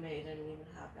 weeks of May didn't even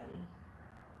happen.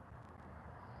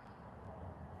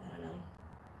 I don't know.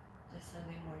 Just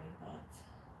Sunday morning thoughts.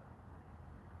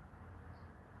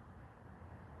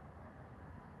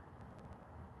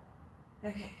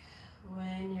 Okay,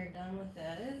 when you're done with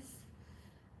this,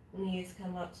 knees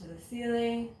come up to the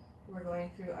ceiling. We're going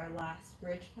through our last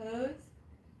bridge pose.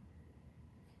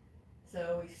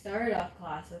 So we started off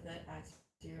class with it, as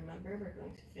you remember. We're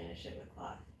going to finish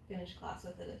class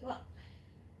with it as well.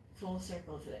 Full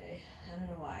circle today. I don't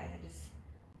know why, I just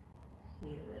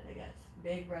needed it, I guess.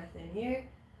 Big breath in here,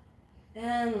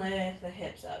 and lift the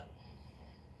hips up.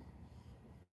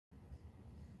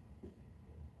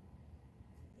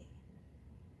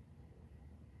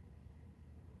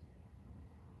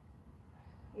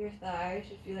 Your thighs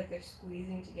should feel like they're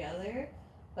squeezing together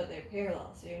but they're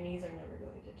parallel, so your knees are never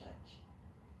going to touch.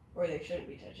 Or they shouldn't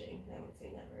be touching, I would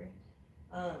say never.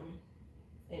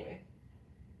 Anyway,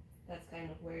 that's kind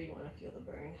of where you want to feel the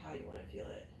burn, how you want to feel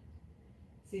it.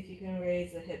 See if you can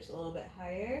raise the hips a little bit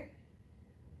higher.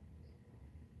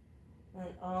 And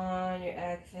on your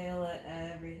exhale, let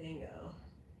everything go.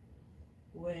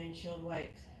 Windshield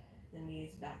wipe the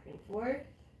knees back and forth.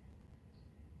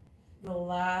 The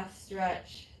last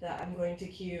stretch that I'm going to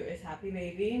cue is Happy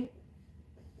Baby.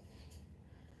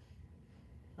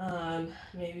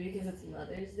 Maybe because it's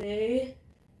Mother's Day.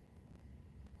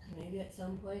 Maybe at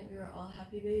some point we were all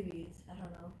happy babies. I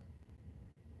don't know.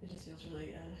 It just feels really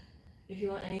good. If you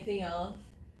want anything else,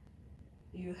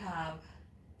 you have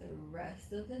the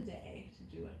rest of the day to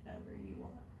do whatever you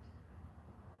want.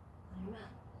 Amen.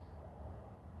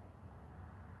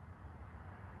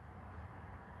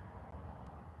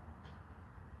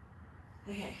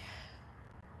 Okay.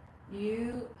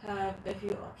 You have a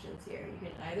few options here. You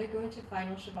can either go into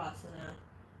final Shavasana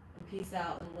and peace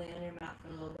out and lay on your mat for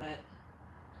a little bit.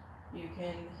 You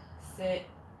can sit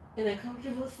in a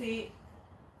comfortable seat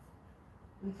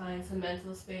and find some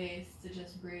mental space to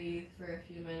just breathe for a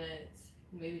few minutes.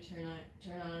 Maybe turn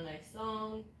on a nice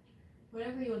song,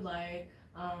 whatever you would like.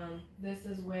 This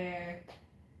is where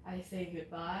I say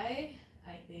goodbye.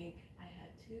 I think I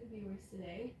had 2 viewers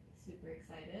today. Super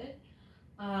excited.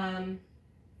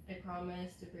 I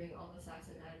promise to bring all the sass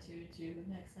and attitude to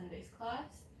next Sunday's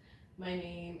class. My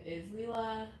name is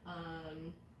Leela.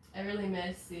 I really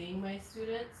miss seeing my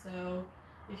students, so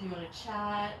if you want to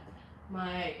chat,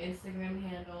 my Instagram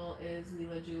handle is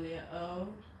Leela Julia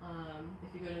O.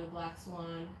 If you go to the Black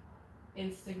Swan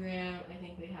Instagram, I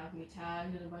think they have me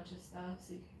tagged in a bunch of stuff,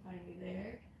 so you can find me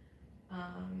there.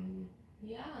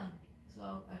 Yeah,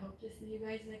 so I hope to see you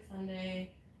guys next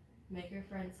Sunday. Make your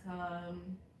friends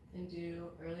come and do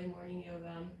early morning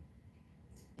yoga.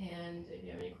 And if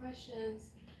you have any questions,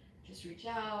 just reach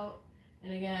out.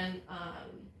 And again,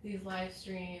 these live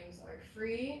streams are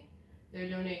free. They're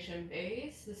donation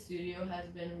based. The studio has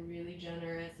been really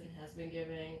generous and has been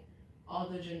giving all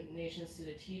the donations to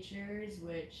the teachers,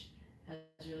 which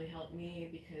has really helped me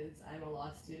because I'm a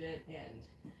law student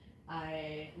and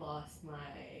I lost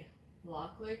my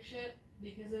law clerkship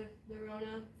because of the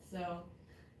Rona. So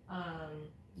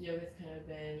yoga's kind of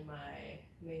been my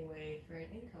main way for an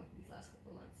income these last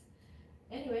couple months.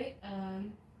 Anyway,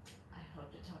 I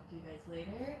hope to talk to you guys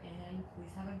later, and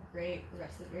please have a great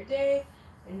rest of your day.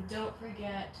 And don't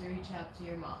forget to reach out to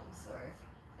your moms or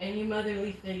any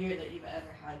motherly figure that you've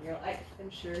ever had in your life.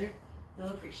 I'm sure they'll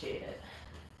appreciate it.